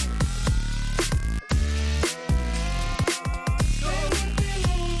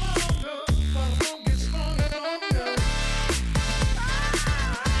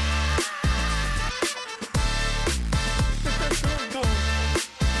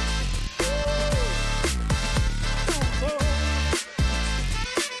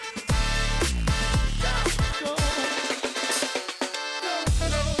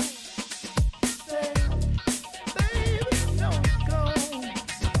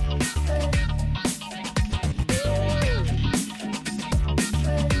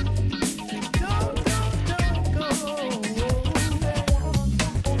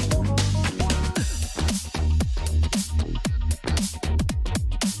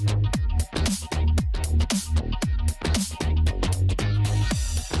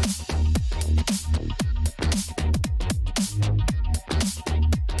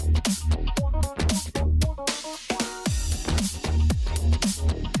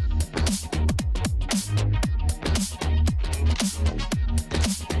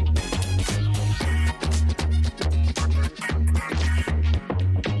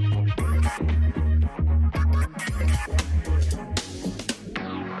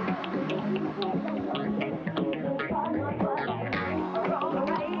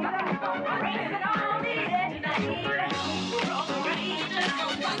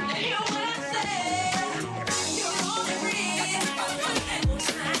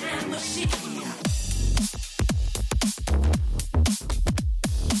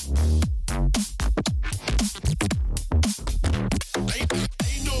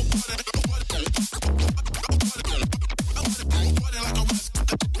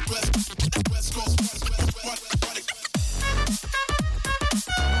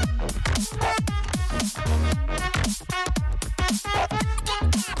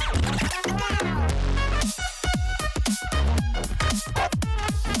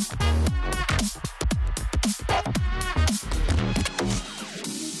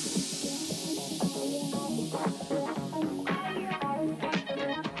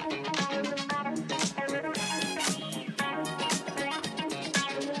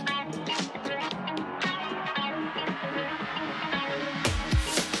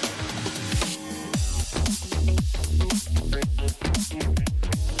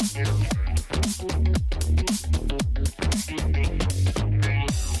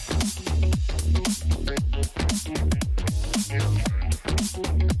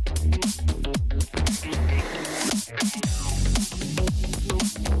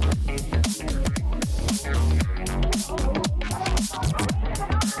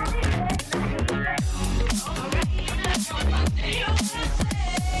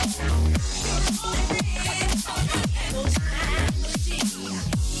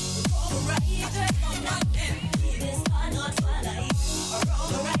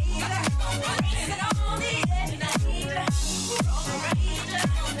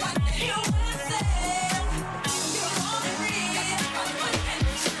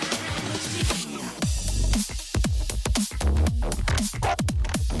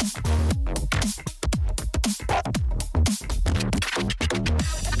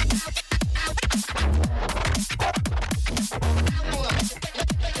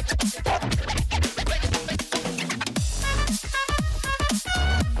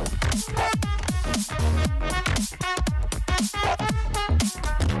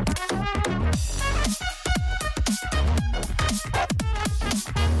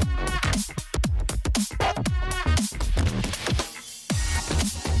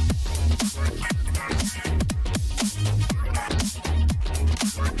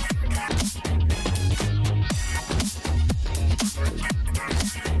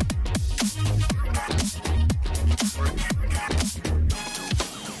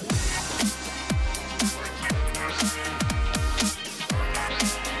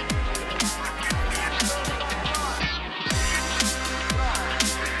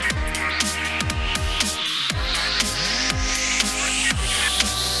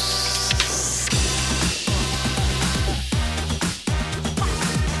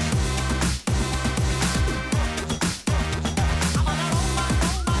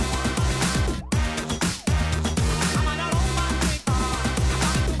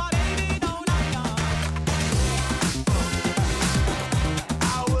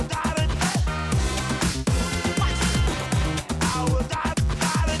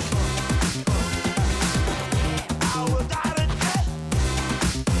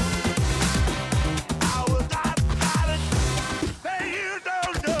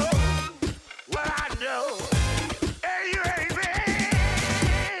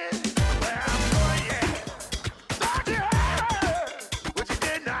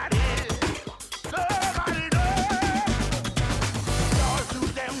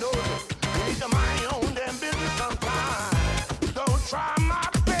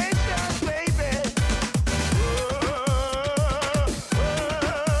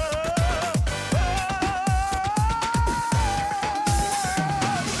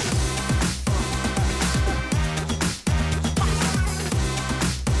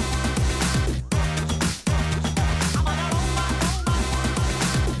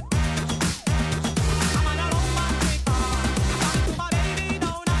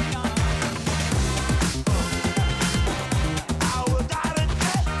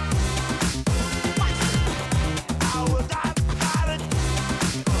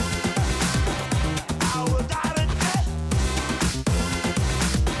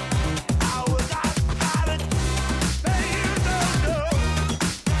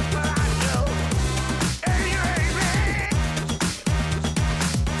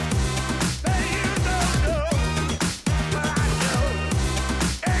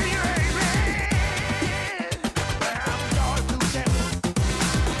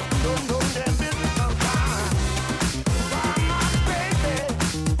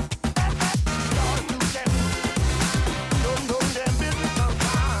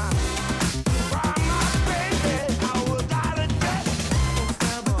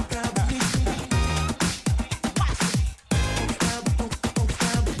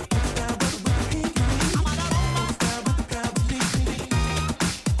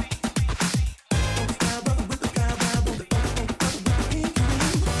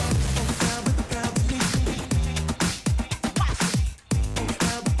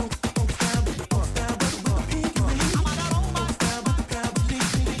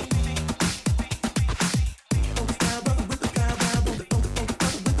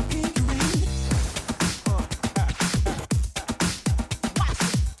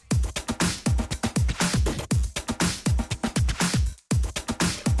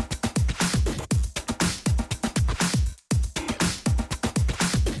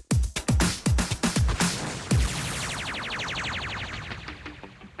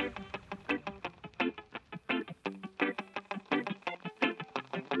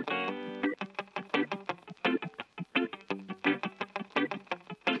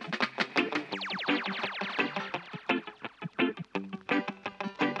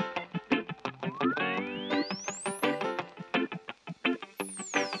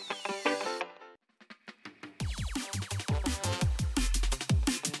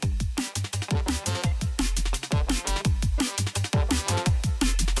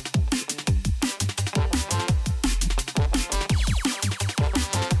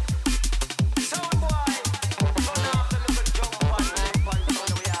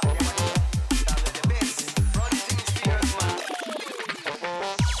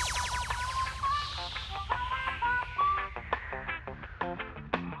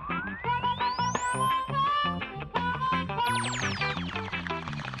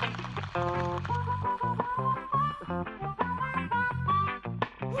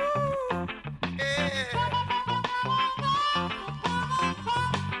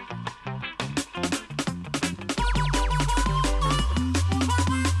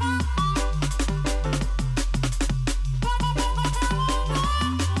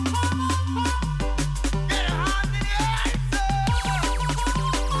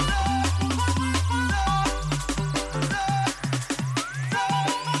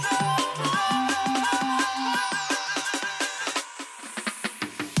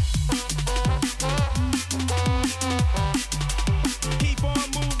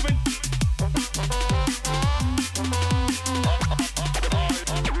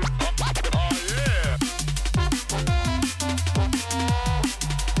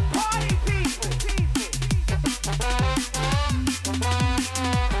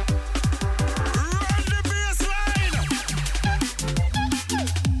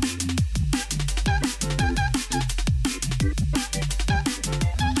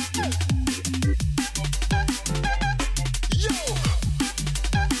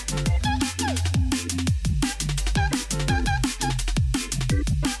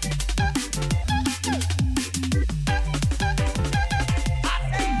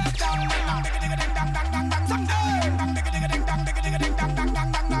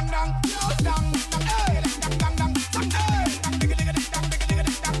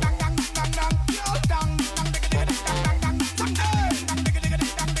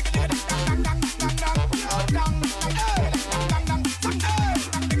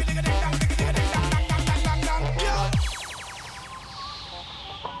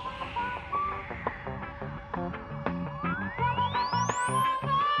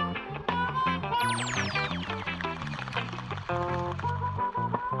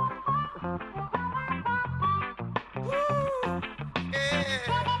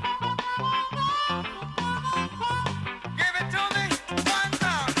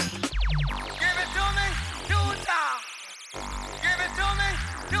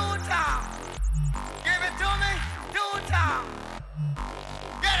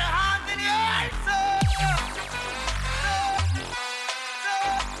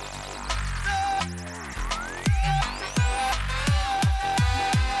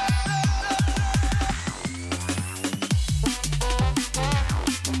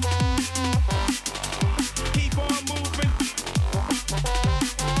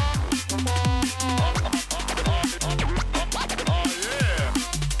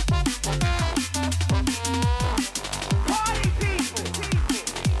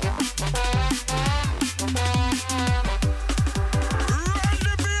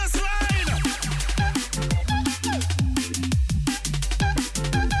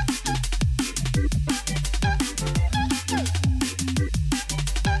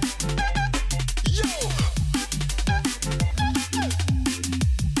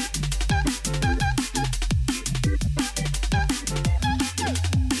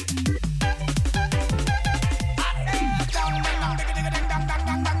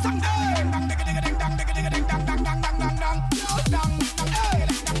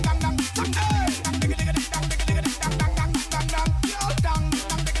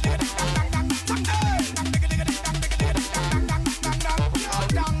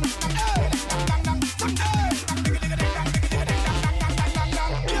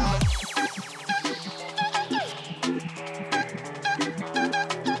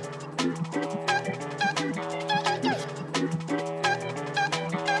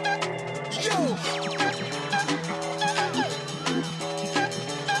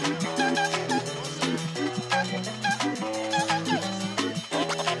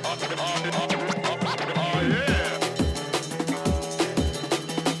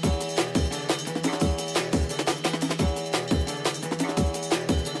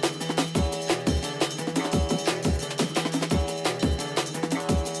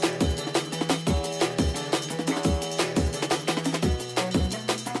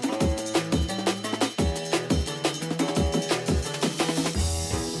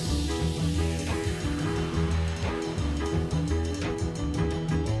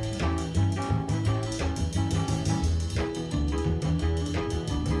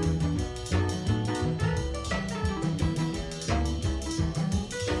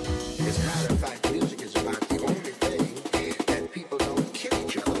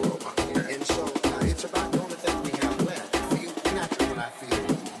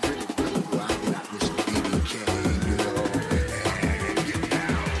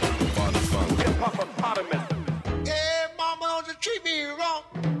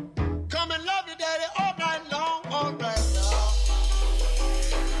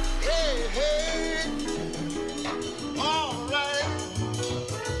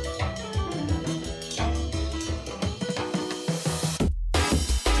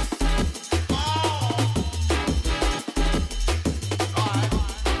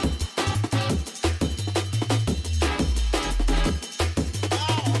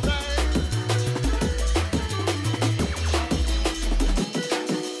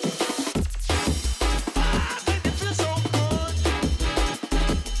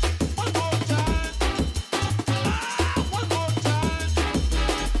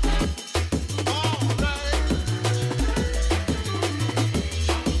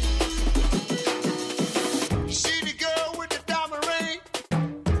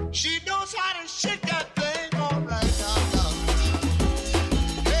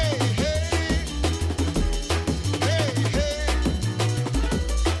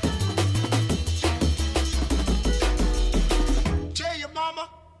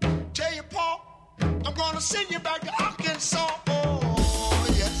 gonna send you back to Arkansas. Oh,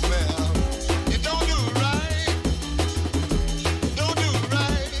 yes, ma'am. You don't do it right. Don't do it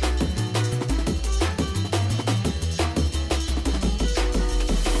right.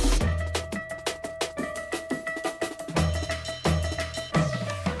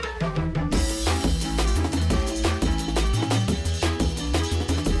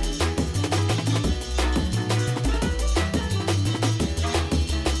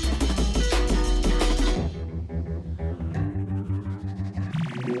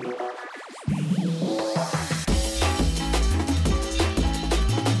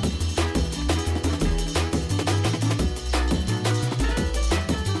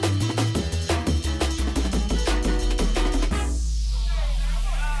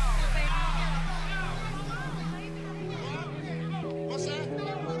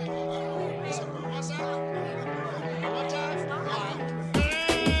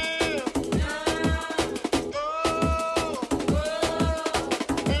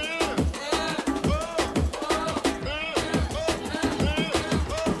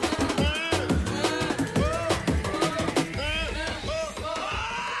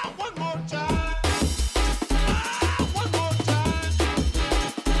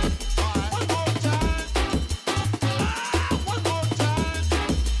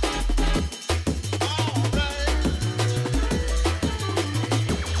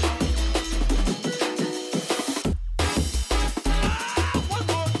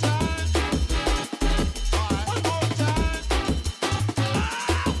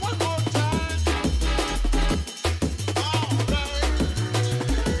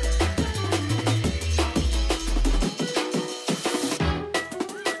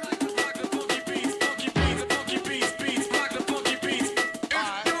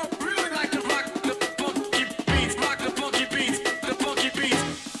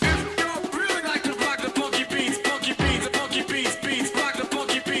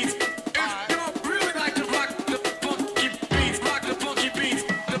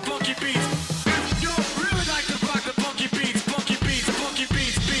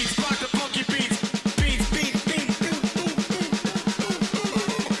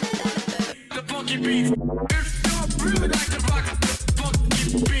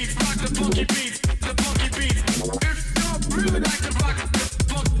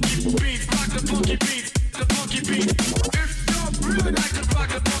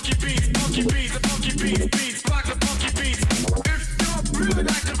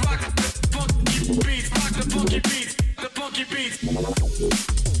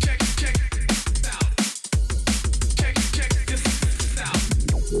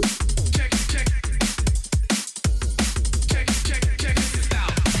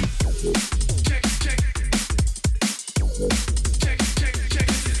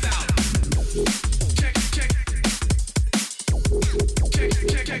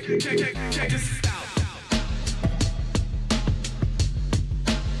 Check this out.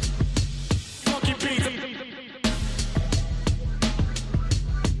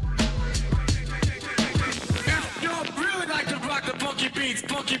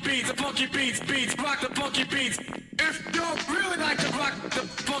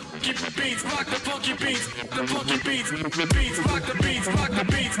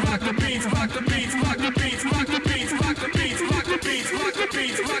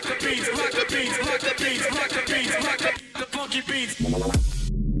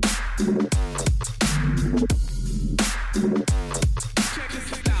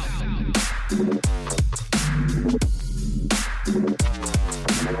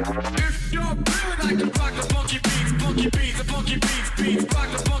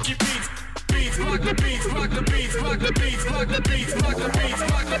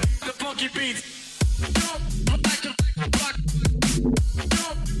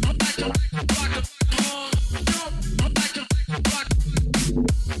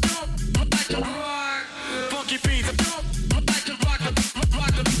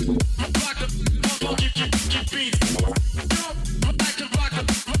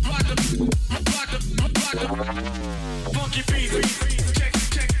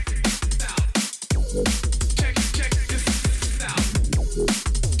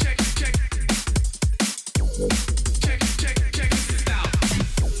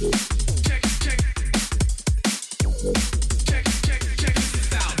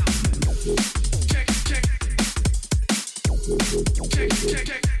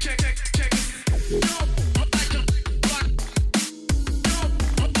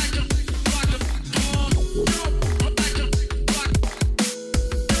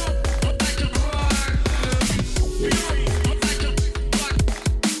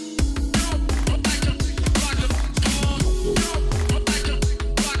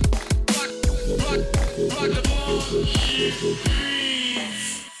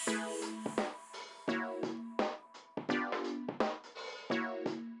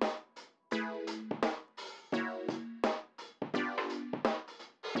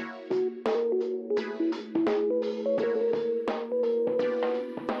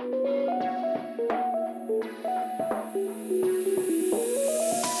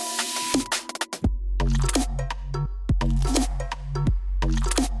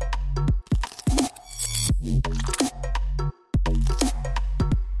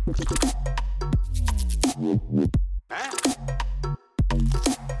 Huh?